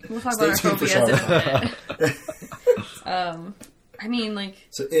 We'll talk Stay about our tuned for phobias in a minute. I mean, like,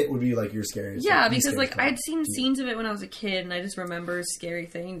 So it would be like your scariest. yeah, the because scariest like clown. I'd seen scenes of it when I was a kid, and I just remember scary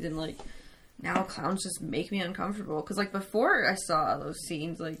things, and like now clowns just make me uncomfortable. Because like before I saw those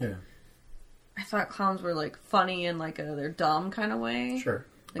scenes, like Yeah, I thought clowns were like funny in like a they're dumb kind of way. sure.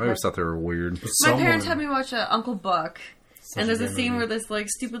 I Like, always thought they were weird. my parents had me watch Uncle Buck, Such and there's a great scene movie. where this like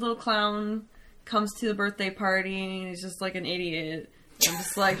stupid little clown comes to the birthday party, and he's just like an idiot. I'm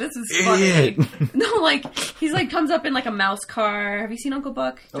just like, this is funny. Idiot. No, like he's like comes up in like a mouse car. Have you seen Uncle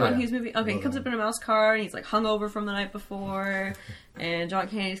Buck? John yeah. Hughes movie. Okay, he comes up in a mouse car and he's like hungover from the night before, and John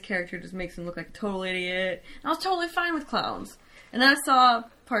Candy's character just makes him look like a total idiot. And I was totally fine with clowns, and then I saw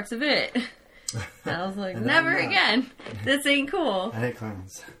parts of it, and I was like, And never I'm not. again. This ain't cool. I hate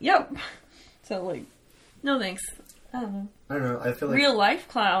clowns. Yep. So like, no thanks. I don't know. I don't know. I feel like Real life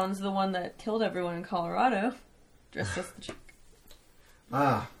clowns, the one that killed everyone in Colorado, dressed as the chick.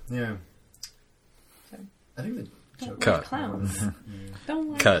 Yeah. Sorry. I think the joke. Don't Cut. like clowns. Don't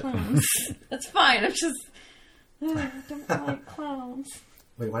like Cut. clowns. That's fine. I'm just I don't like clowns.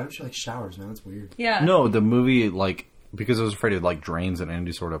 Wait, why don't you like showers, man? That's weird. Yeah. No, the movie, like, because I was afraid of, like, drains and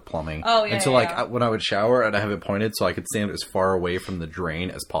any sort of plumbing. Oh, yeah, And so, yeah, like, yeah. when I would shower, I'd have it pointed so I could stand as far away from the drain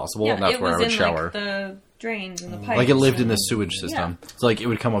as possible, Yeah, and that's it where I was would in shower. like the drains and the pipes. Like, it lived in the and- sewage system. So, like, it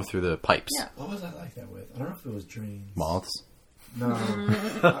would come up through the pipes. Yeah. What was I like that with? I don't know if it was drains. Moths. No.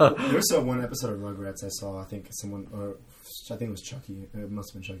 There was one episode of Rugrats I saw. I think someone, or I think it was Chucky. It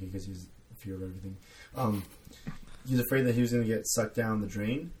must have been Chucky because he's a fear of everything. He was afraid that he was going to get sucked down the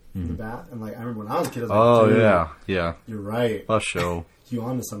drain, the bath. And like, I remember when I was a kid, I was like, Oh, dude, yeah. Yeah. you're right. A show. You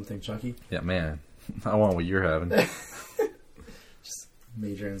onto something, Chucky. Yeah, man. I want what you're having.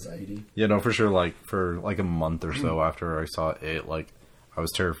 Major anxiety. Yeah, no, for sure. Like, for like a month or so after I saw it, like, I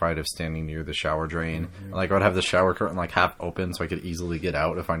was terrified of standing near the shower drain. And, like, I would have the shower curtain, like, half open so I could easily get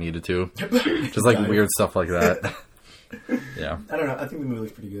out if I needed to. Just, like, Got it. weird stuff like that. Yeah. I don't know. I think the movie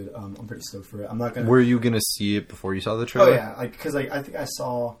looks pretty good. I'm pretty stoked for it. I'm not gonna. Were you going to see it before you saw the Oh trailer? yeah, like because I think I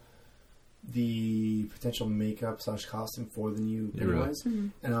saw the potential makeup / costume for the new Yeah, really? Pennywise,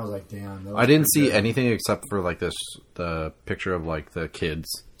 and I was like, damn. That I looks didn't pretty see good. anything except for, like, the picture of, like, the kids.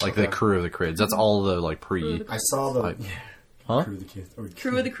 Like, the Okay. crew of the kids. That's all the, like, pre... I saw the Like- yeah, Huh? crew of the kids or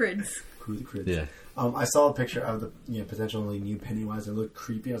Crew of the Crids. crew of the kids. Yeah. I saw a picture of the potentially new Pennywise. It looked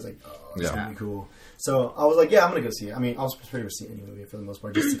creepy. I was like, oh, it's Yeah. gonna be cool. So I was like, yeah, I'm gonna go see it. I mean, I was pretty much see any movie for the most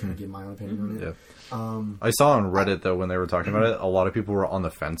part, just to kind of give my own opinion on it. Yeah. Um, I saw on Reddit, though, when they were talking about it, a lot of people were on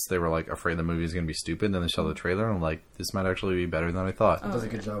the fence. They were, like, afraid the movie was going to be stupid. Then they saw the trailer, and I'm like, this might actually be better than I thought. it does a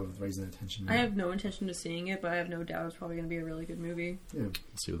yeah. good job of raising attention. I have no intention of seeing it, but I have no doubt it's probably going to be a really good movie. Yeah.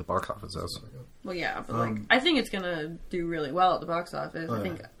 Let's see what the box office says. Well, yeah, but like I think it's going to do really well at the box office. Oh, I yeah.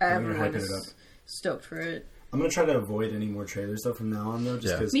 think I think you're everyone hyping it is up. stoked for it. I'm gonna try to avoid any more trailers though from now on though, just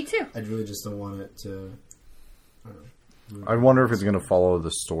Yeah. because Me too. I really just don't want it to. I don't know. I wonder if it's going to follow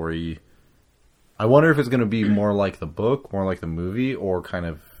the story. I wonder if it's going to be more like the book, more like the movie, or kind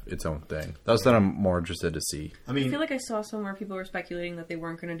of its own thing. That's what I'm more interested to see. I I mean, feel like I saw somewhere people were speculating that they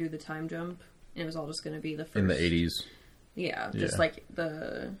weren't going to do the time jump, and it was all just going to be the first In the 80s. Yeah, just Yeah. like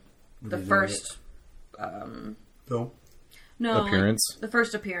the Redoing first. Phil. No, like, Appearance? the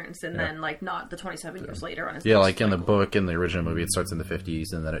first appearance, and Yeah. then like not the 27 years later on his. Yeah, next like in the cycle. book, in the original movie, it starts in the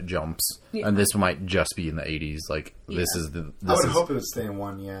 50s and then it jumps. Yeah. And this might just be in the 80s. Like, this Yeah. is the. I This would is, hope it would stay in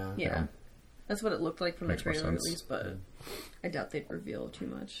one. Yeah. Yeah, that's what it looked like from Makes the more trailer, at sense. least. But I doubt they'd reveal too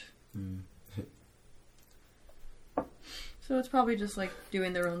much. So it's probably just like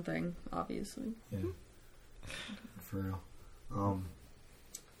doing their own thing, obviously. Yeah. For real.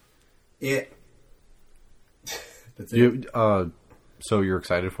 It. That's it. you, so you're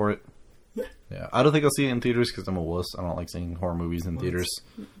excited for it? Yeah. Yeah. I don't think I'll see it in theaters because I'm a wuss. I don't like seeing horror movies in What? theaters.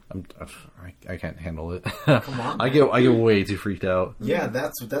 I can't handle it. Come on, I get way too freaked out. Yeah,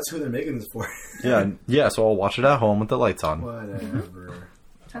 that's who they're making this for. Yeah. So I'll watch it at home with the lights on. Whatever.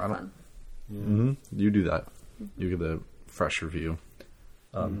 Have fun. Yeah. Hmm. You do that. You get the fresh review.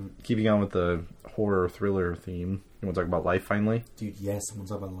 Keeping on with the horror thriller theme, you want to talk about Life finally? Dude, yes, someone's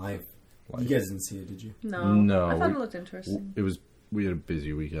talking about life. Life. You guys didn't see it, did you? No, No, I thought we- it looked interesting. We had a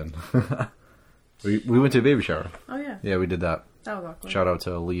busy weekend. we went to a baby shower. Oh yeah, Yeah, we did that. that was awkward. Shout out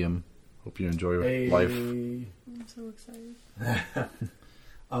to Liam. Hope you enjoy Hey. Life. I'm so excited.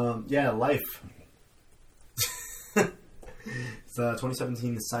 Yeah, Life. It's a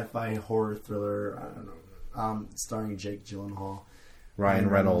 2017 sci-fi horror thriller. I don't know. Starring Jake Gyllenhaal, Ryan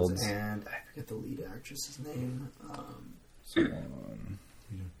Reynolds. and I forget the lead actress's name. Someone.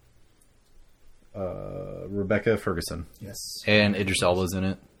 Rebecca Ferguson. Yes. And Idris Elba's in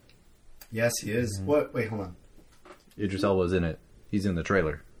it. Yes, he is. What? Wait, hold on. Idris Elba's in it. He's in the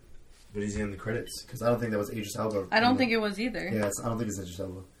trailer. But he's in the credits because I don't think that was Idris Elba. I don't think it was either. Yeah, I don't think it's Idris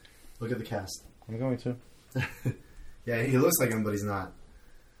Elba. Look at the cast. I'm going to. Yeah, he looks like him, but he's not.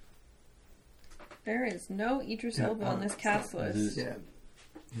 There is no Idris Elba on this cast list. Yeah.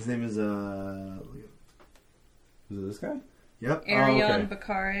 His name is Is it this guy? Yep. Ariane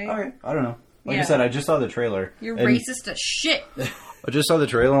Bakare. Okay. I don't know. Like Yeah. I said, I just saw the trailer. You're and racist as shit. I just saw the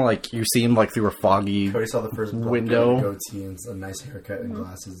trailer and like you see him like through a foggy Cody saw the first black window. guy with a goatee and a nice haircut and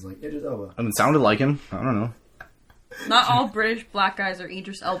glasses. Like Idris Elba. and it sounded like him. I don't know. Not all British black guys are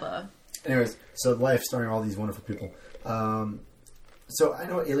Idris Elba. Anyways, so Life starring all these wonderful people. So I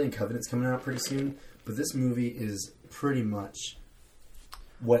know Alien Covenant's coming out pretty soon, but this movie is pretty much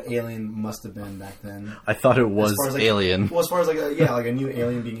what Alien must have been back then. I thought it was As far as, like, Alien. Well, as far as like like a new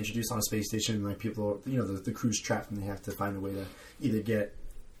alien being introduced on a space station, and like people, the crew's trapped and they have to find a way to either get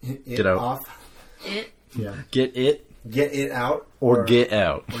Get out. off, It. yeah, Get it get it out, or get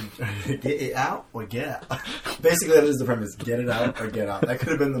out. get it out or get out. Basically, that is the premise: get it out or get out. That could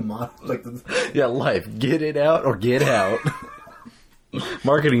have been the motto, like the Yeah, Life. Get it out or get out.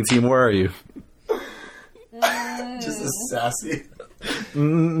 Marketing team, where are you? just as sassy.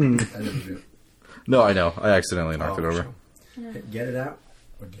 Mm-mm. I never do it. No, I know. I accidentally knocked it for over. sure. Get it out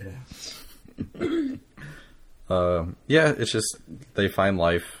or get out. Yeah, it's just they find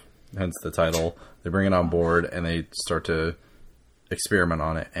life, hence the title. They bring it on board and they start to experiment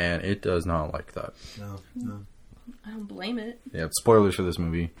on it, and it does not like that. No. I don't blame it. Yeah, spoilers for this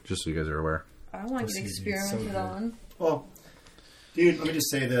movie, just so you guys are aware. I don't want to get Pussy, dude, so experimented good. on. Well, dude, let me just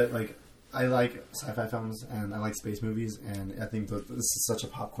say that like I like sci-fi films and I like space movies, and I think that this is such a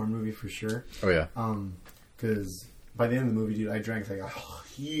popcorn movie for sure. Oh yeah, Because by the end of the movie, dude, I drank like a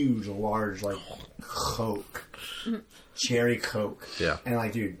huge, large like Coke, cherry Coke. Yeah. And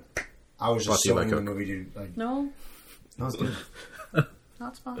like, dude, I was Brought just to you so by into the Coke. movie, dude. Like, No, no, it's good.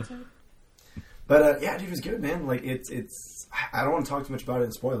 not sponsored. But yeah, dude, it was good, man. Like, it's. I don't want to talk too much about it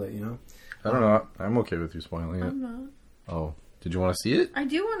and spoil it, you know. I don't know. I'm okay with you spoiling it. I'm not. Oh, did you want to see it? I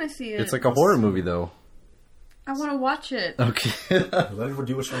do want to see it. It's like a horror movie, though. I want to watch it. Okay. Let her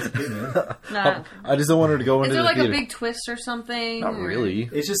do what she wants to do, man. Nah. I just don't want her to go Is into there the like theater. a big twist or something? Not or- really.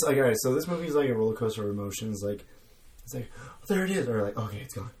 It's just like, all right, so this movie's like a roller coaster of emotions. Like, it's like, oh, there it is, or like, okay,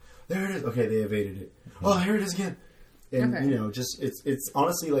 it's gone. There it is. Okay, they evaded it. Oh, here it is again. And Okay. you know, just it's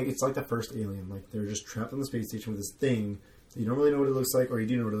honestly like it's like the first Alien. Like they're just trapped on the space station with this thing. You don't really know what it looks like, or you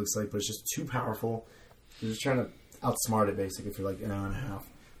do know what it looks like, but it's just too powerful. You're just trying to outsmart it basically for like an hour and a half.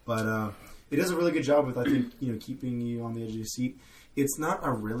 But it does a really good job with, I think, keeping you on the edge of your seat. It's not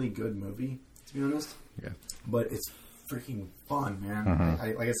a really good movie, to be honest. Yeah. But it's freaking fun, man.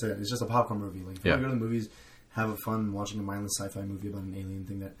 Mhm. Like I said, it's just a popcorn movie. Like, if Yeah. you want to go to the movies, have a fun watching a mindless sci-fi movie about an alien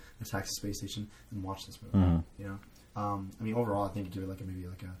thing that attacks a space station, and watch this movie. Mhm. You know, I mean, overall, I think you give it like a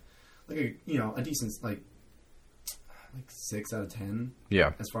decent like 6 out of 10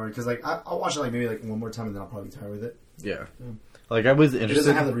 Yeah. as far as, because like I'll watch it like maybe like one more time and then I'll probably be tired with it. Yeah. Like I was It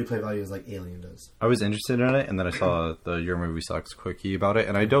interested. doesn't have the replay value as like Alien does. I was interested in it, and then I saw the Your Movie Sucks quickie about it,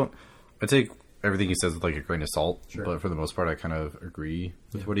 and I take everything he says with like a grain of salt, Sure. but for the most part, I kind of agree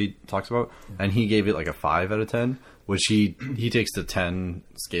with what he talks about. And he gave it like a 5 out of 10, which he takes the 10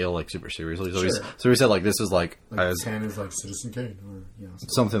 scale like super seriously. So Sure. he said like this is like Like as 10 is like Citizen Kane or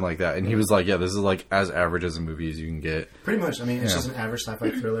something like that, and he was like, yeah, this is like as average as a movie as you can get. pretty much. I mean, it's Yeah. just an average sci-fi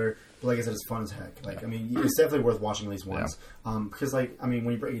thriller. But like I said, it's fun as heck. Like, I mean, it's definitely worth watching at least once. Because, like, I mean,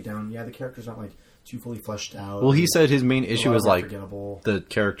 when you break it down, yeah, the characters aren't like too fully fleshed out. Well, he said his main A issue lot was of them are like forgettable. the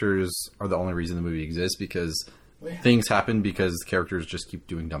characters are the only reason the movie exists because Well, yeah. things happen because characters just keep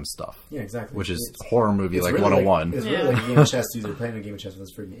doing dumb stuff. Yeah, exactly. Which is It's- horror movie it's like really 101. It's Yeah. really like a game of chess, dude. They're playing a game of chess with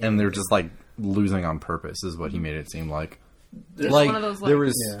this freaking And they're just like losing on purpose is what he made it seem like. There's Like one of those, there like,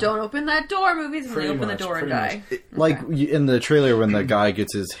 was Yeah. don't open that door movies, and they Pretty open much, the door and pretty die. like in the trailer when the guy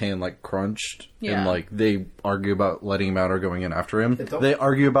gets his hand like crunched Yeah. and like they argue about letting him out or going in after him. It don't- They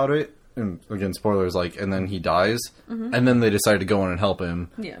argue about it and again spoilers like and then he dies and then they decide to go in and help him.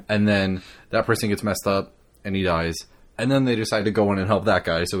 Yeah. And then that person gets messed up and he dies. And then they decide to go in and help that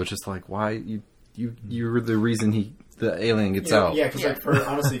guy. So it's just like why you're the reason the alien gets out. Yeah, because Yeah. like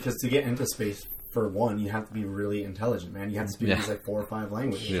honestly, because to get into space, for one, you have to be really intelligent, man. You have to speak Yeah. these like 4 or 5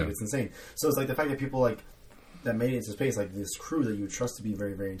 languages. Yeah. Like, it's insane. So it's like the fact that people like that made it into space, like this crew that you would trust to be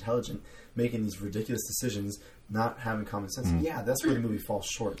very, very intelligent, making these ridiculous decisions, not having common sense. Yeah, that's where the movie falls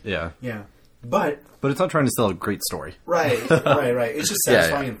short. Yeah. Yeah. But But it's not trying to sell a great story. right. It's just Yeah,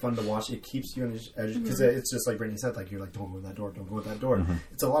 satisfying yeah. and fun to watch. It keeps you on the edge because it's just like Brittany said, like you're like, don't go in that door, don't go in that door.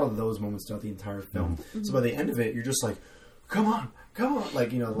 It's a lot of those moments throughout the entire film. So by the end of it, you're just like, come on,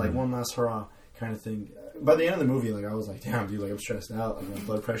 like like one last hurrah kind of thing. By the end of the movie, like I was like, damn, dude, like I'm stressed out, like my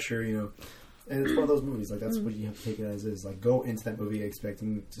blood pressure, And it's one of those movies, like that's what you have to take it as is. Like go into that movie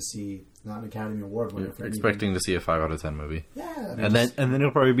expecting to see not an Academy Award winner for Expecting to see a 5 out of 10 movie. anything. And then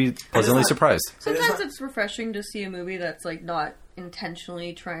you'll probably be pleasantly not- surprised. Sometimes it's refreshing to see a movie that's like not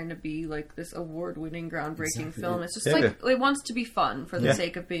intentionally trying to be like this award-winning, groundbreaking Exactly. film. It's just Yeah, like it wants to be fun for the Yeah.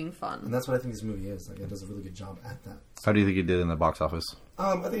 sake of being and fun. that's what I think this movie is. Like it does a really good job at that. How do you think it did in the box office?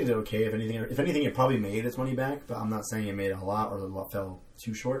 I think it did okay. If anything, it probably made its money back. But I'm not saying it made a lot or a lot fell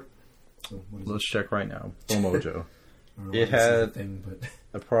too short. So what is Let's check right now. Mojo. I don't know it if this is had- a thing, but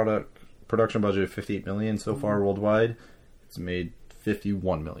A production budget of $58 million so far worldwide. It's made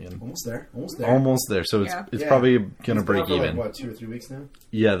 $51 million. almost there. Almost there. So it's Yeah. it's Yeah. probably It's gonna been break out for, like, even. what, 2 or 3 weeks now?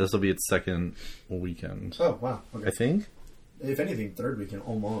 Yeah, this will be its second weekend. Oh wow. Okay. I think If anything, third weekend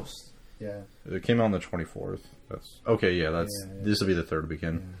almost. Yeah. it came out on the 24th. That's okay. Yeah, that's Yeah. this will be the third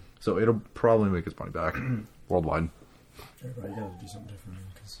weekend. Yeah. So it'll probably make its money back worldwide. Everybody gotta do something different.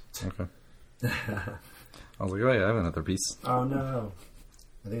 Cause... Okay. I was like, oh yeah, I have another piece. Oh no.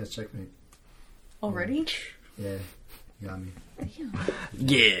 I think it's checkmate. Already? Yeah. You got me.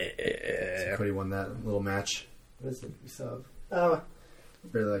 Yeah. Cody won that little match. What is it? We still have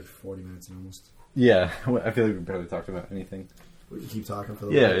barely like 40 minutes in almost. Yeah. I feel like we barely talked about anything. We can keep talking for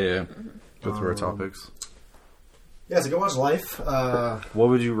the Yeah. Go through our Um, topics. Yeah, so go watch Life. What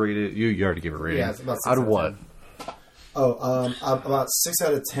would you rate it? You already gave it a rating. Yeah, it's about 6 out of out of what? 10. About 6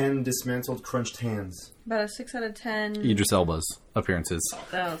 out of 10 dismantled crunched hands. About a 6 out of 10. Idris Elba's appearances.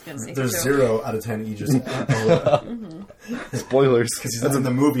 I was gonna make There's a joke. 0 out of 10 Idris. Spoilers. Because he's not in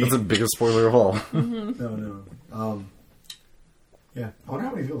the movie. That's the biggest spoiler of all. No. Yeah. I wonder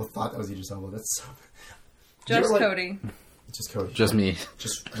how many people thought that was Idris Elba. That's so... Just You're like- Cody. It's just Cody. Just me.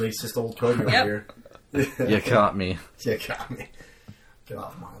 Just racist old Cody over Yep. here. You caught me. Yeah, got me. Get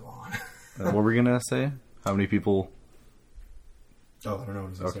off my lawn. What were we gonna say? How many people? Oh, I don't know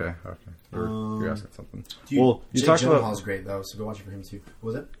what I was Okay. gonna You're asking something. say. Well, you Jake talked about Gyllenhaal's great though, so go watch it for him too.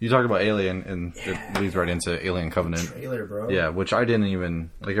 What was it? you talked about Alien, and it leads right into Alien Covenant. Trailer, bro. Yeah, which I didn't even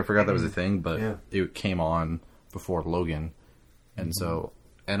like. I forgot that was a thing, but Yeah. it came on before Logan, and so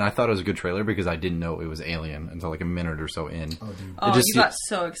and I thought it was a good trailer because I didn't know it was Alien until like a minute or so in. Oh, dude. Oh, just you got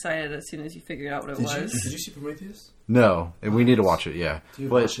so excited as soon as you figured out what it was. Did you see Prometheus? No, and we need to watch it. Yeah, Dude,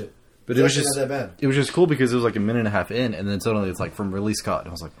 but watch it. but It's it was actually just not that bad. it was just cool because it was like a minute and a half in, and then suddenly it's like from release cut, and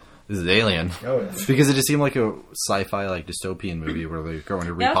I was like, "This is Alien," Oh, yeah. because it just seemed like a sci-fi like dystopian movie where they're going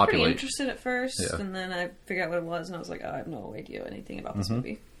to Yeah, I was pretty repopulate. interested at first, Yeah. and then I figured out what it was, and I was like, oh, I have no idea anything about this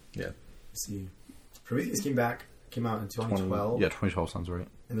movie. Yeah, Let's see. Prometheus came out in 2012. 2012 sounds right.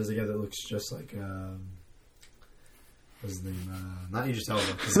 And there's a guy that looks just like, what's his name? Not Idris Elba.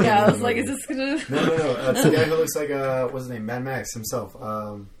 Yeah, I was like, is this gonna... No. It's the guy who looks like, what's his name? Mad Max himself.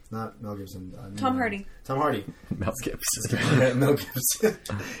 Not Mel Gibson. Tom Hardy. Tom Hardy. Mel Gibson. Mel Gibson.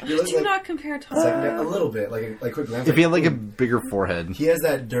 He looks Do like, not compare Tom it's like Hardy. a little bit, like quick glance. If he had like a bigger forehead, He has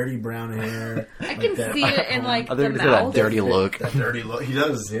that dirty brown hair. I can see it in, like, I the think it's that mouth. dirty look. That dirty look. He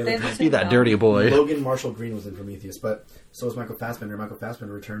does. He has They a- have the Be same that mouth. dirty boy. Logan Marshall Green was in Prometheus, but so was Michael Fassbender. Michael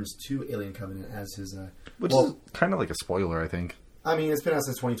Fassbender returns to Alien Covenant as his. Which well, is kind of like a spoiler, I think. I mean, it's been out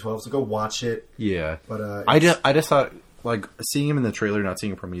since 2012, so go watch it. Yeah, But I just thought like seeing him in the trailer, not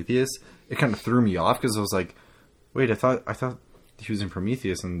seeing Prometheus, it kind of threw me off because I was like, wait, I thought he was in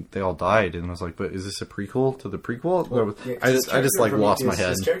Prometheus and they all died, and I was like, but is this a prequel to the prequel? Yeah, I his just like character lost my Prometheus- head.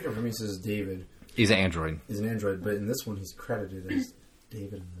 His character in Prometheus is David. He's an android. He's an android, but in this one, he's credited as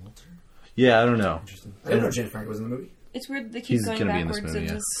David Walter. Yeah, I don't know. Interesting. I didn't know James Franco was in the movie. It's weird they keep He's going gonna be in this backwards movie,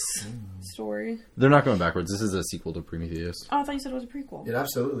 in yeah. this story. They're not going backwards. This is a sequel to Prometheus. Oh, I thought you said it was a prequel. It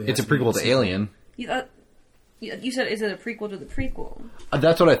absolutely. It's a has be prequel to sequel. Alien. You said, is it a prequel to the prequel?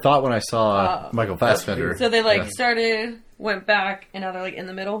 That's what I thought when I saw Oh. Michael Fassbender. So they, like, Yeah. started, went back, and now they're, like, in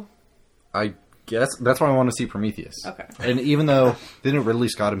the middle? I guess that's why I want to see Prometheus. Okay. And even though they didn't really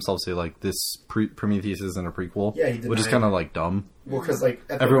Scott himself say like this Prometheus isn't a prequel, Yeah, he which is denied kind of it. like dumb. Well, because like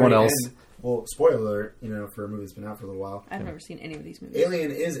at the Everyone very else- end- well, spoiler alert, for a movie that's been out for a little while. I've never seen any of these movies.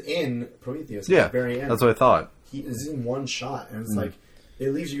 Alien is in Prometheus. Yeah, At the very end. that's what I thought. He is in one shot, and it's like it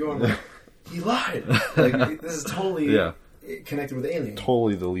leaves you going like he lied. Like this is totally Yeah. connected with Alien.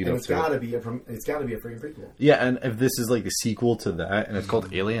 Totally the lead And up it's to gotta it. be it's gotta be a freaking prequel. Yeah, and if this is like the sequel to that, and it's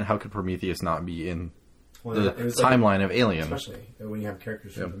called Alien, how could Prometheus not be in Well, the it was like- timeline of Alien? especially when you have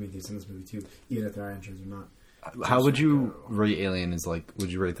characters from Prometheus in this movie too, even if they're androids or not. How would you rate Alien?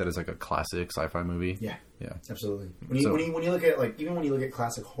 Would you rate that as like a classic sci-fi movie? Yeah. Yeah. Absolutely. When you look at even when you look at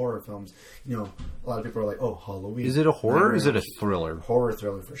classic horror films, a lot of people are like, "Oh, Halloween." Is it a horror or is it a thriller? Horror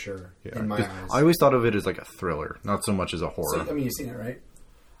thriller for sure. Yeah. In my 'Cause eyes. I always thought of it as like a thriller, not so much as a horror. So, you've seen it, right?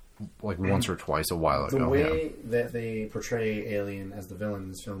 Like once or twice a while ago. The way yeah. that they portray Alien as the villain in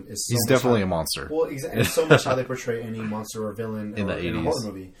this film is so He's much definitely how- a monster. Well, exactly. It's so much how they portray any monster or villain In the in a 80s. horror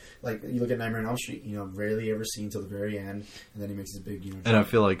movie. Like you look at Nightmare on Elm Street, rarely ever seen till the very end, and then he makes his big, And I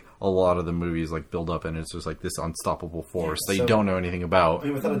feel like a lot of the movies like build up and it's just like this unstoppable force that you so- don't know anything about. I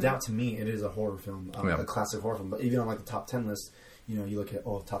mean, without a doubt, to me, it is a horror film, Yeah. a classic horror film. But even on like the top 10 list, you look at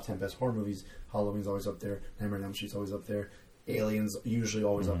top 10 best horror movies. Halloween's always up there. Nightmare on Elm Street's always up there. Alien's usually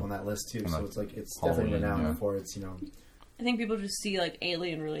always up on that list too. So it's like it's definitely Halloween, renowned yeah. for its I think people just see like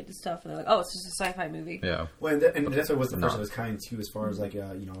alien related stuff and they're like, oh, it's just a sci-fi movie. Yeah. Well, and that's what was the No. first of its kind too, as far as like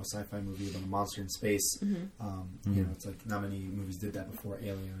a sci-fi movie about a monster in space. It's like not many movies did that before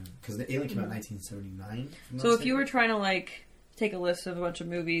Alien, because the Alien came out in 1979. So if you were trying to like take a list of a bunch of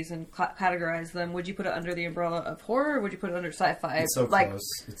movies and categorize them, would you put it under the umbrella of horror, or would you put it under sci-fi? it's so like close,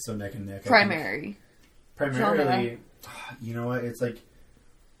 it's so neck and neck. I think primary. primarily, you know what? It's like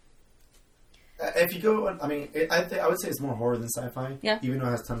if you go, I mean, I would say it's more horror than sci-fi. Yeah. Even though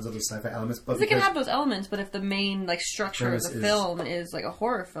it has tons of other sci-fi elements, but Because it can because- have those elements, but if the main like structure of Premise the is- film is like a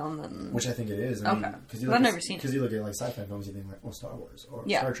horror film, then which I think it is. Okay. Because I've never seen it. Because you look at like sci-fi films, you think like, well, Star Wars or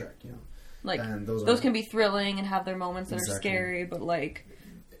Yeah. Star Trek, like and those are- can be thrilling and have their moments that Exactly. are scary, but like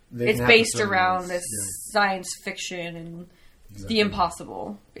they it's can have the based thrilling around moments. this science fiction and Exactly. the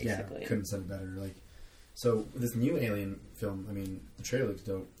impossible, basically. Yeah, couldn't have said it better. Like, so this new Alien film, I mean, the trailer looks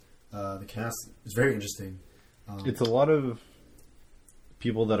dope. The cast is very interesting. It's a lot of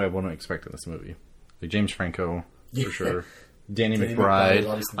people that I wouldn't expect in this movie. Like James Franco, Yeah. for sure. Danny Danny McBride, McBride.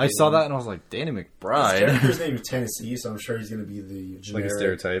 obviously I saw Danny. that and I was like, Danny His McBride. character's name is Tennessee, so I'm sure he's going to be the generic,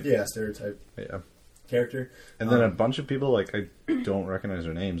 stereotype. Yeah, stereotype Yeah. character. And then a bunch of people, like, I don't recognize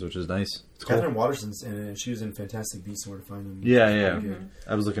their names, which is nice. It's cool. Catherine Waterston's in it, and she was in Fantastic Beasts and Where to Find Them. Yeah, She's yeah. pretty good.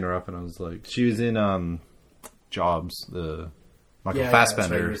 I was looking her up and I was like, she was in Jobs, the Michael Yeah, that's right,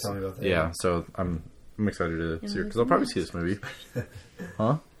 Fassbender. you were telling me about that, Yeah, yeah. so I'm excited to see her because I'll that's probably nice. see this movie.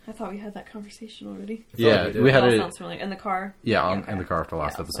 Huh? I thought we had that conversation already. Yeah, we did. we had It all it. sounds familiar. In the car. Yeah, Okay. in the car after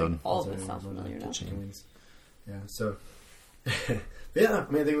last Yeah, it's episode. like, all of Also, it sounds one of familiar the now. chicken wings. Yeah, so... yeah,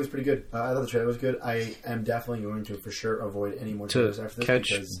 I mean, I think it was pretty good. I thought the trailer was good. I am definitely going to, for sure, avoid any more trailers To after this catch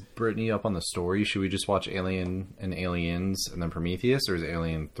because... Brittany up on the story, should we just watch Alien and Aliens and then Prometheus, or is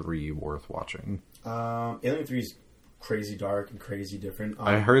Alien 3 worth watching? Alien 3 is crazy dark and crazy different.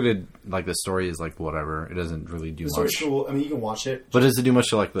 I heard it, like, the story is, like, whatever. It doesn't really do the story's much. cool. I mean, you can watch it. But does it do much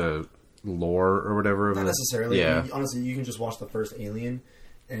to, like, the lore or whatever? of Not it? necessarily. Yeah. I mean, honestly, you can just watch the first Alien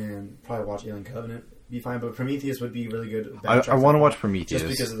and probably watch Alien Covenant. Be fine, but Prometheus would be really good. I want to watch Prometheus. just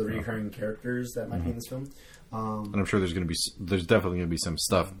because of the recurring characters that might be in this film. And I'm sure there's definitely going to be some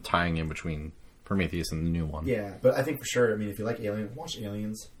stuff tying in between Prometheus and the new one. Yeah, but I think for sure. I mean, if you like Alien, watch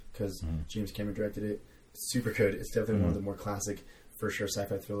Aliens because James Cameron directed it. It's super good. It's definitely one of the more classic, for sure,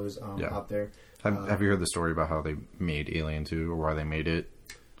 sci-fi thrillers Yeah. out there. Have you heard the story about how they made Alien 2 or why they made it?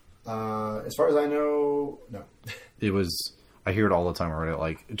 As far as I know, no. It was, I hear it all the time. I read it,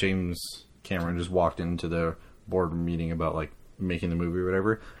 like, James Cameron just walked into the board meeting about, like, making the movie or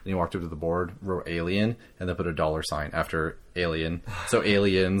whatever, and he walked up to the board, wrote Alien, and then put a $sign after Alien. So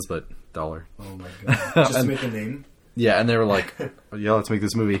Aliens, but $. Oh my god! Just to make a name. Yeah, and they were like, yeah, let's make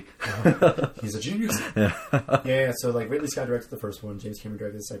this movie. He's a genius. Yeah. So like Ridley Scott directed the first one, James Cameron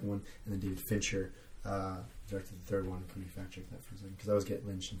directed the second one, and then David Fincher directed the third one. Can we fact check that for a second? Because I always get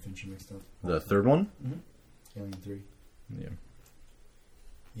Lynch and Fincher mixed up. The third one? Alien 3. Yeah.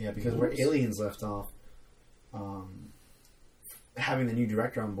 Yeah, because where Aliens left off, having the new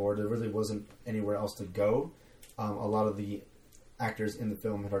director on board, there really wasn't anywhere else to go. A lot of the actors in the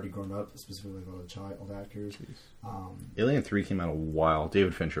film had already grown up, specifically a lot of child actors. Alien 3 came out a while.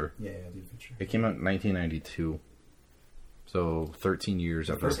 David Fincher. Yeah, David Fincher. It came out in 1992. So 13 years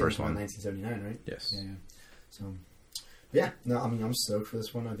after the first Alien one. came out in 1979, right? Yes. Yeah. So, yeah. No, I mean, I'm stoked for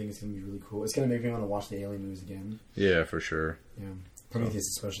this one. I think it's going to be really cool. It's going to make me want to watch the Alien movies again. Yeah, for sure. Yeah.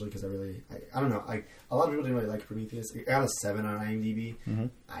 Prometheus especially, because I don't know. A lot of people didn't really like Prometheus. It got a 7 on IMDb.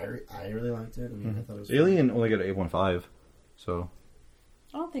 I really liked it. I mean, I thought it was Alien only got an 8.15. So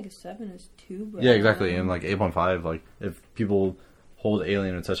I don't think a 7 is too bad. yeah, exactly. And like 8.5, like if people hold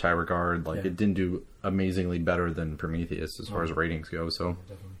Alien in such high regard, like it didn't do amazingly better than Prometheus as far as ratings go. So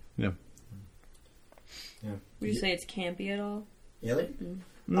definitely. yeah. Yeah. Would you say it's campy at all? Alien?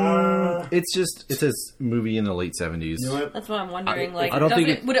 It's a movie in the late 70s. You know what? That's what I'm wondering. I don't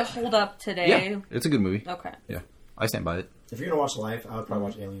think would it hold up today? Yeah, it's a good movie. Okay. Yeah, I stand by it. If you're gonna watch Life, I would probably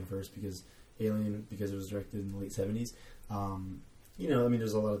watch Alien first because it was directed in the late 70s.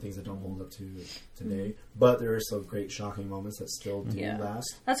 There's a lot of things that don't hold up to today, but there are still great shocking moments that still do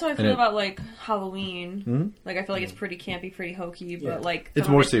last. That's how I feel about like Halloween. Mm-hmm. Like I feel like it's pretty campy, pretty hokey, Yeah. but like It's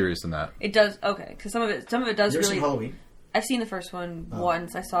more serious than that. It does because some of it does You ever really. seen Halloween? I've seen the first one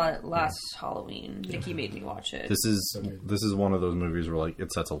once. I saw it last Halloween. Nikki made me watch it. This is one of those movies where like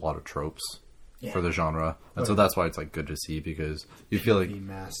it sets a lot of tropes Yeah. for the genre, and so that's why it's like good to see because you feel like The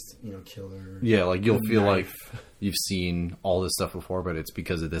masked, killer. yeah, like you'll the feel knife. like you've seen all this stuff before, but it's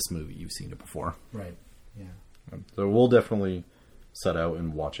because of this movie you've seen it before. Right. Yeah. So we'll definitely set out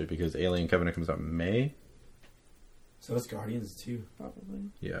and watch it because Alien Covenant comes out in May. So it's Guardians too. Probably.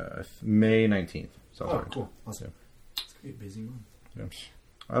 Yeah, May 19th. So Oh, cool. Awesome. It's gonna be a busy month. Yeah.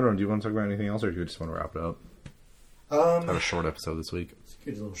 I don't know. Do you want to talk about anything else, or do you just want to wrap it up? Have a short episode this week. It's a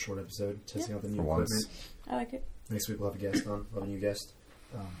good little short episode testing out the new For equipment. once. I like it. Next week we'll have a guest on. We'll have a new guest.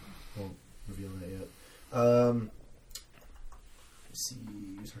 Won't reveal that yet. Let's see.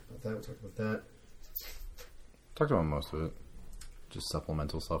 We talked about that. We talked about that. Talked about most of it. Just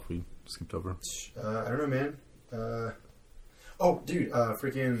supplemental stuff we skipped over. I don't know, man.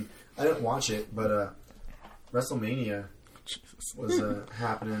 Freaking! I didn't watch it, but WrestleMania was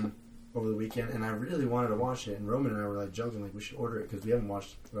happening over the weekend, and I really wanted to watch it. And Roman and I were like joking, like we should order it because we haven't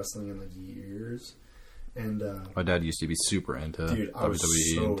watched wrestling in like years. And My dad used to be super into dude, I was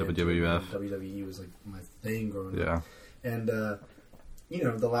WWE so and WWF. into it. WWE was like my thing growing up. Yeah. And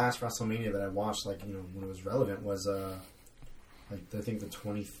the last WrestleMania that I watched, like when it was relevant, was I think the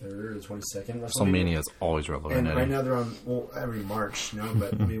 23rd or the 22nd WrestleMania is always relevant. And Eddie. right now they're on every March,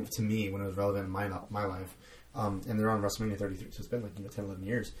 but I mean, to me when it was relevant in my life, and they're on WrestleMania 33, so it's been like 10, 11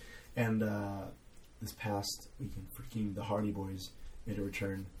 years. And this past weekend, freaking the Hardy Boys made a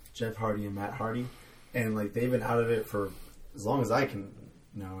return. Jeff Hardy and Matt Hardy, and like they've been out of it for as long as I can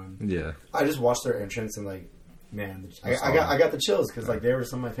know. And yeah, I just watched their entrance and like, man, I got the chills because like they were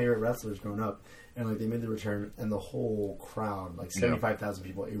some of my favorite wrestlers growing up, and like they made the return, and the whole crowd, like 75,000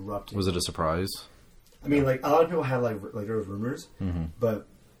 people, erupted. was it a surprise? I mean, like a lot of people had like there was rumors, but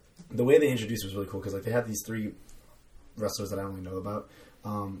the way they introduced it was really cool because like they had these three wrestlers that I don't really know about.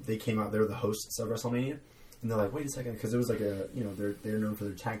 They came out; they were the hosts of WrestleMania, and they're like, "Wait a second," because it was like they're known for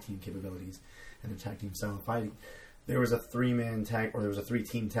their tag team capabilities and their tag team style of fighting. There was a 3-man tag, or there was a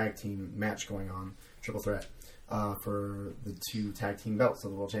 3-team tag team match going on, triple threat, for the 2 tag team belts of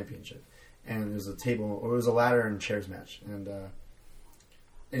the World Championship, and there was a table, or it was a ladder and chairs match, and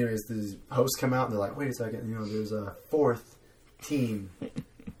anyways, the hosts come out and they're like, "Wait a second, there's a 4th team,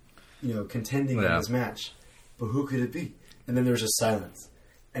 contending in this match, but who could it be?" And then there was just silence.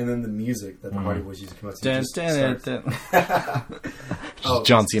 And then the music that the Hardy Boys used to come out to just starts.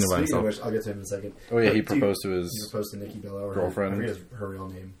 John Cena by Speaking of himself. which, I'll get to him in a second. Oh yeah, But, he dude, proposed to his He proposed to Nikki Bella, or girlfriend. I forget her real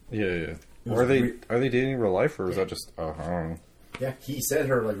name. Yeah. was Are they re- are they dating in real life, or is Yeah. that just? I don't know. Yeah, he said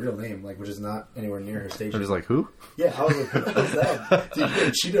her like real name, like which is not anywhere near her station. They're just like who? Yeah, I was like, what's that? Dude, you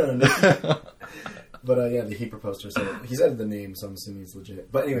getting cheated on Nikki. But yeah, he proposed to her, so he said the name, so I'm assuming it's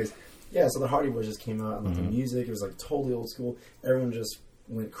legit. But anyways, yeah, so the Hardy Boys just came out and like the music, it was like totally old school. Everyone just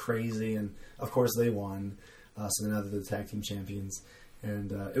went crazy, and of course they won. So now they're the tag team champions,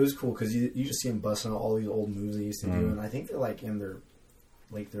 and it was cool because you just see them busting out all these old moves they used to do, and I think they're like in their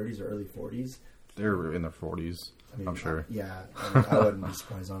late 30s or early 40s. They're in their 40s. I mean, I'm sure. I wouldn't be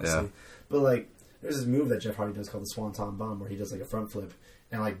surprised, honestly. Yeah. But like, there's this move that Jeff Hardy does called the Swanton Bomb, where he does like a front flip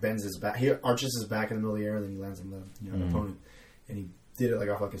and like bends his back. He arches his back in the middle of the air, and then he lands on the opponent. And he did it like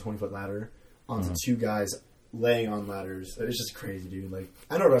off like a 20-foot ladder onto 2 guys laying on ladders. It's just crazy, dude. Like,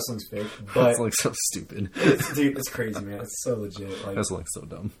 I know wrestling's fake, but That's like so stupid. dude, it's crazy, man. It's so legit. Like, That's like so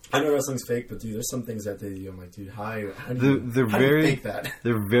dumb. I know wrestling's fake, but dude, there's some things that they do. I'm like, dude, how do They're you very fake that?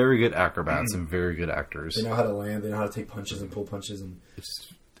 They're very good acrobats and very good actors. They know how to land. They know how to take punches and pull punches, and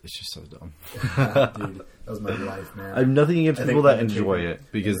It's just so dumb. dude, that was my life, man. I have nothing against I people think that the enjoy Taker- it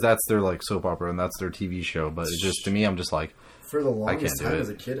because that's their like soap opera and that's their TV show. But it's just to me, I'm just like, For the longest do time it. as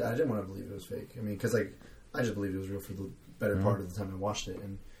a kid, I didn't want to believe it was fake. I mean, because like I just believed it was real for the better part of the time I watched it,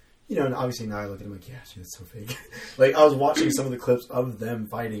 and and obviously now I look at it, I'm like, yeah, dude, it's so fake. Like I was watching some of the clips of them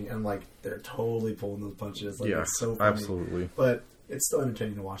fighting, and like they're totally pulling those punches. Like yeah, it's so funny. absolutely. But it's still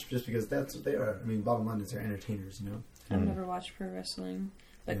entertaining to watch, just because that's what they are. I mean, bottom line is they're entertainers, I've never watched pro wrestling,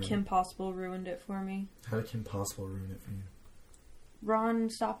 but Yeah. Kim Possible ruined it for me. How did Kim Possible ruin it for you? Ron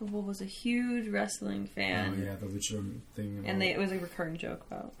Stoppable was a huge wrestling fan. Oh yeah, the lucha thing. And it was a recurring joke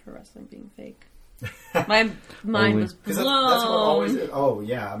about pro wrestling being fake. My mind Only- was Because blown. that's what always is. Oh,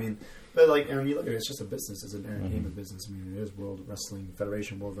 yeah. I mean, but like, and when you look at it, it's just a business. It's an entertainment business. I mean, it is World Wrestling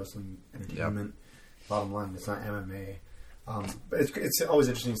Federation, World Wrestling Entertainment. Bottom line, it's not MMA. But it's always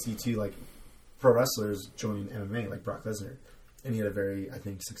interesting to see, too, like, pro wrestlers joining MMA, like Brock Lesnar. And he had a very, I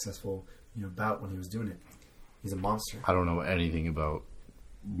think, successful, bout when he was doing it. He's a monster. I don't know anything about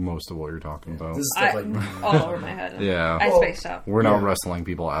most of what you're talking about. This is stuff all over my head. Yeah. I Well, spaced out. We're not Yeah. wrestling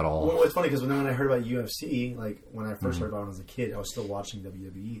people at all. Well, it's funny because when I heard about UFC, like when I first heard about it when I was a kid, I was still watching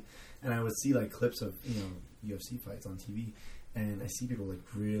WWE, and I would see like clips of UFC fights on TV, and I see people like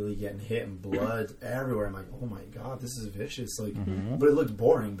really getting hit and blood everywhere. I'm like, oh my god, this is vicious. Like, but it looked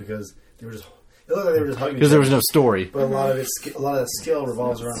boring because they were just. It looked like they were just hugging. Because there was no story. But a lot of that skill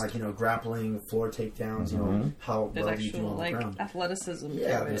revolves around like grappling, floor takedowns. How There's well do you do actual on the like ground? athleticism.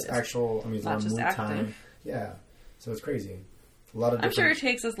 Yeah, to there's it. actual. I mean, Not there's just a lot of move acting. time. Yeah, so it's crazy. A lot of. I'm sure different- it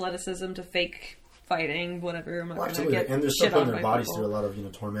takes athleticism to fake fighting, whatever. I'm not Well, gonna absolutely, get and they're still shit putting on their by bodies people. through a lot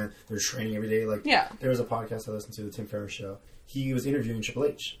of torment. They're training every day. Like Yeah. there was a podcast I listened to, the Tim Ferriss show. He was interviewing Triple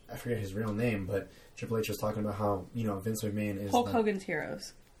H. I forget his real name, but Triple H was talking about how Vince McMahon is Hulk like, Hogan's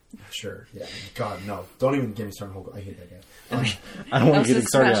heroes. Sure, yeah. God, no! Don't even get me started on Hulk. I hate that guy. I don't want Us to get is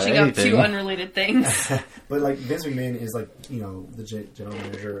started on smashing up anything. two unrelated things. But like Vince McMahon is like the general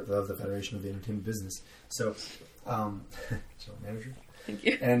manager of the Federation of the Entertainment Business. So, general manager. Thank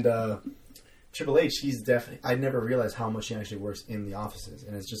you. And Triple H, he's definitely. I never realized how much he actually works in the offices,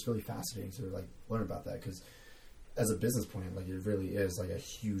 and it's just really fascinating to like learn about that because, as a business plan, like it really is like a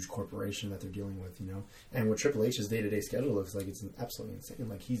huge corporation that they're dealing with, And what Triple H's day-to-day schedule looks like, it's absolutely insane.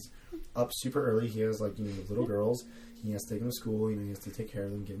 Like he's up super early. He has like little girls. He has to take them to school. He has to take care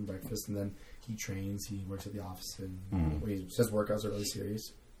of them, give them breakfast, and then he trains. He works at the office, and his workouts are really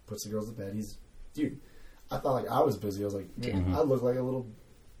serious. Puts the girls to bed. Dude. I thought like I was busy. I was like, man, I look like a little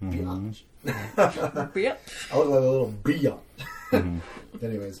biatch. Yep. I look like a little biatch.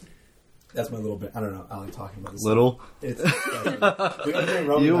 Anyways, that's my little bit. I don't know. I like talking about this. Little. It's,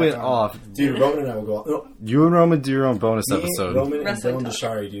 Roman You and I went talk- off. Dude, Roman and I will go off. No, You and Roman do your own bonus me, episode. Roman and Wrestling Dylan talk.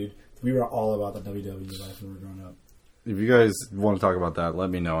 Deshari, dude. We were all about the WWE life when we were growing up. If you guys want to talk about that, let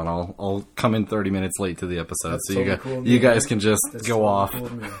me know, and I'll come in 30 minutes late to the episode, That's so totally you cool with you me. guys can just That's go totally off. cool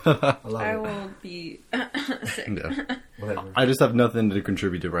with me. I love I it. will be sick. Yeah. Whatever. I just have nothing to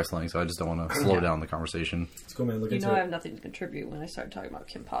contribute to wrestling, so I just don't want to slow down the conversation. It's cool, man. Look You into know I it. have nothing to contribute when I start talking about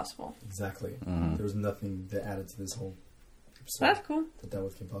Kim Possible. Exactly. There was nothing that added to this whole episode That's cool. that dealt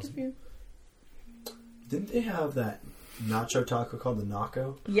with Kim Good Possible. for you. Didn't they have that nacho taco called the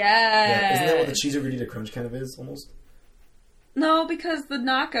Naco? Yeah. Yeah. Isn't that what the cheese gordita crunch kind of is, almost? No, because the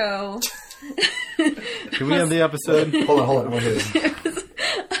Naco Can we end the episode? Hold on. I want to hear this. it was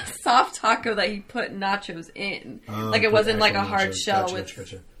a soft taco that he put nachos in. Like it Put wasn't like a actual hard nachos. shell Gotcha, with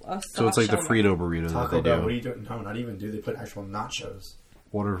gotcha. a soft So it's like the shell. Frito burrito that Taco they Bell. What are do. you doing? No, not even do. They put actual nachos.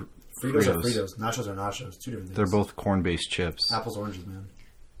 What are Fritos are Fritos? Fritos. Nachos are nachos. Two different things. They're both corn-based chips. apples, oranges, man.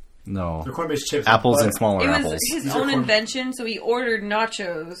 No. They're corn-based chips. Apples but and smaller It was apples. his These are own corn- invention, so he ordered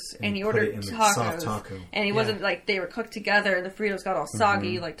nachos and he put ordered it in the tacos, soft taco. and he wasn't Yeah. like they were cooked together. And the Fritos got all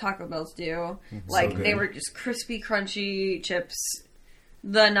soggy like Taco Bell's do. Like So good. they were just crispy, crunchy chips.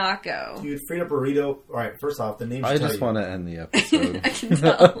 The Naco. Dude, Frito burrito. All right, first off, the name should I tell just you. want to end the episode. I can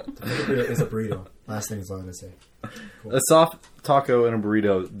tell. The Frito burrito is a burrito. Last thing is all I'm going to say. A soft taco and a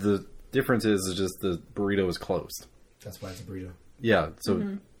burrito, the difference is just the burrito is closed. That's why it's a burrito. Yeah,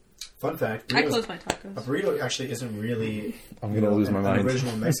 so Fun fact. I burritos- close my A tacos. burrito actually isn't really. I'm going to lose my an mind.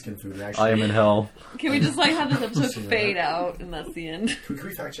 original Mexican food. It actually, I am in hell. Can we just like have this episode See fade that? out and that's the end? Can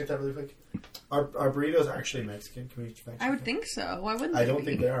we fact check that really quick? Are burritos actually Mexican? Can we fact check I would that? think so. Why wouldn't I they don't be?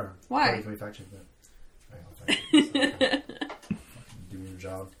 think they are. Why? Can we fact check that? All right, I'll fact check this. Okay. Doing your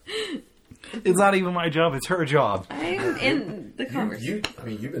job. It's not even my job, it's her job. I'm in the conversation.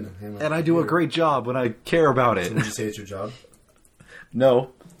 You've been handling And I do a great job when I care about So it. would you say it's your job?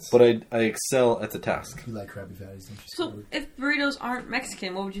 No, but I excel at the task. You like Krabby Patties, don't you? So, Squidward? if burritos aren't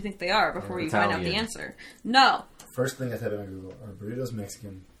Mexican, what would you think they are before you find out the Italian. answer? No. First thing I type in on Google, are burritos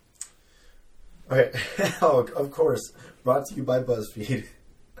Mexican? Okay, oh, of course. Brought to you by BuzzFeed.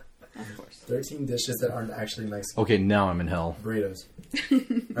 Of course. 13 dishes that aren't actually Mexican. Okay, now I'm in hell. Burritos.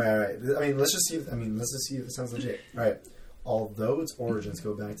 all right. I mean, let's just see. Let's just see if it sounds legit. All right. Although its origins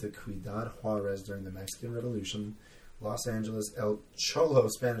go back to Ciudad Juarez during the Mexican Revolution, Los Angeles El Cholo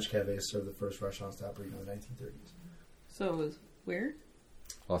Spanish Cafe served the first restaurants to operate in the 1930s. So it was weird?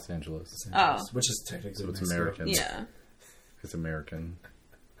 Los Angeles. Los Angeles, Oh. which is technically So it's Mexico. American. Yeah. It's American.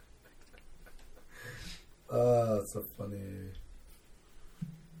 That's so funny.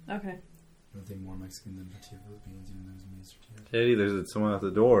 Okay. Nothing more Mexican than tortilla beans, even though it's made tortilla. Katie, there's someone at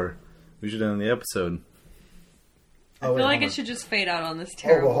the door. We should end the episode. I feel like it should just fade out on this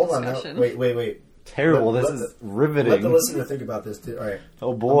terrible hold on. discussion. Now. Wait. Terrible. Let This is riveting. Let the listener think about this. All right.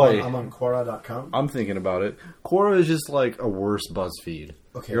 Oh boy. I'm on Quora.com. I'm thinking about it. Quora is just like a worse BuzzFeed.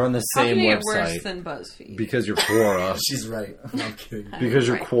 Okay. You're on the How same can you get website worse than BuzzFeed? because you're Quora. She's right. No, I'm kidding. Because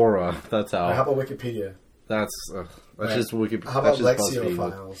you're Right. Quora. That's All right, how how. about Wikipedia? That's Right. just Wikipedia. How about that's just Lexio BuzzFeed.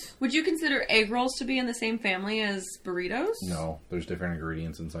 files? Would you consider egg rolls to be in the same family as burritos? No, there's different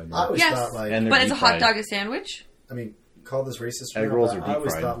ingredients inside. I always Yes. thought like, And But they're is a deep hot fried. dog a sandwich? I mean, call this racist. Egg now, rolls but are I deep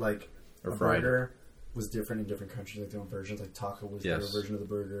always fried. thought like Or a fried. burger was different in different countries, like their own versions. Like taco was Yes. their version of the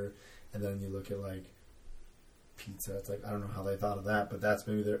burger, and then you look at like pizza. It's like I don't know how they thought of that, but that's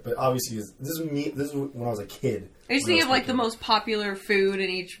maybe their. But obviously, this is me. This is when I was a kid. I just when think I of was like the thinking. most popular food in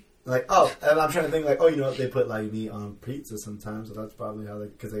each. Like and I'm trying to think like you know they put like meat on pizza sometimes, so that's probably how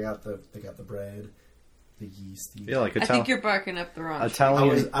because they got the bread, the yeast. Yeah, like I think you're barking up the wrong.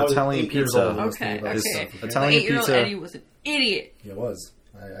 Italian I was Italian 8 years pizza. old when I was Okay, thinking about this okay. stuff, The Italian 8-year-old pizza. Eddie was an idiot. Yeah, it was.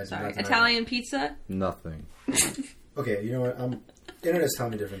 I did Sorry, not deny Italian pizza. Nothing. that. Okay, you know what? Internet's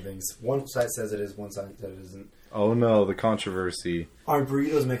telling me different things. One site says it is, one site says it isn't. Oh no, the controversy. Are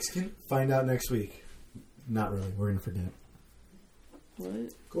burritos Mexican? Find out next week. Not really. We're gonna forget. What?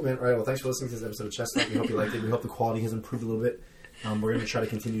 Cool, man. All right. Well, thanks for listening to this episode of Chestnut. We hope you liked it. We hope the quality has improved a little bit. We're gonna try to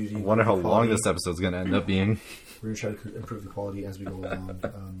continue to. I wonder how long quality. this episode's going to end up being. We're gonna try to improve the quality as we go along. Go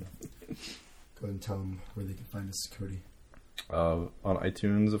ahead and tell them where they can find us, Cody. On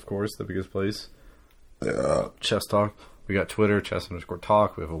iTunes, of course, the biggest place. Chess Talk. We got Twitter,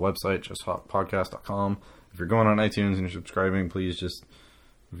 chess_talk. We have a website, chesstalkpodcast.com. If you're going on iTunes and you're subscribing, please just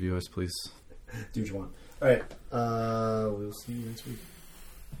review us, please. Do what you want. All right. We'll see you next week.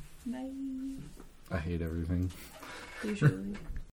 Bye. I hate everything. Usually.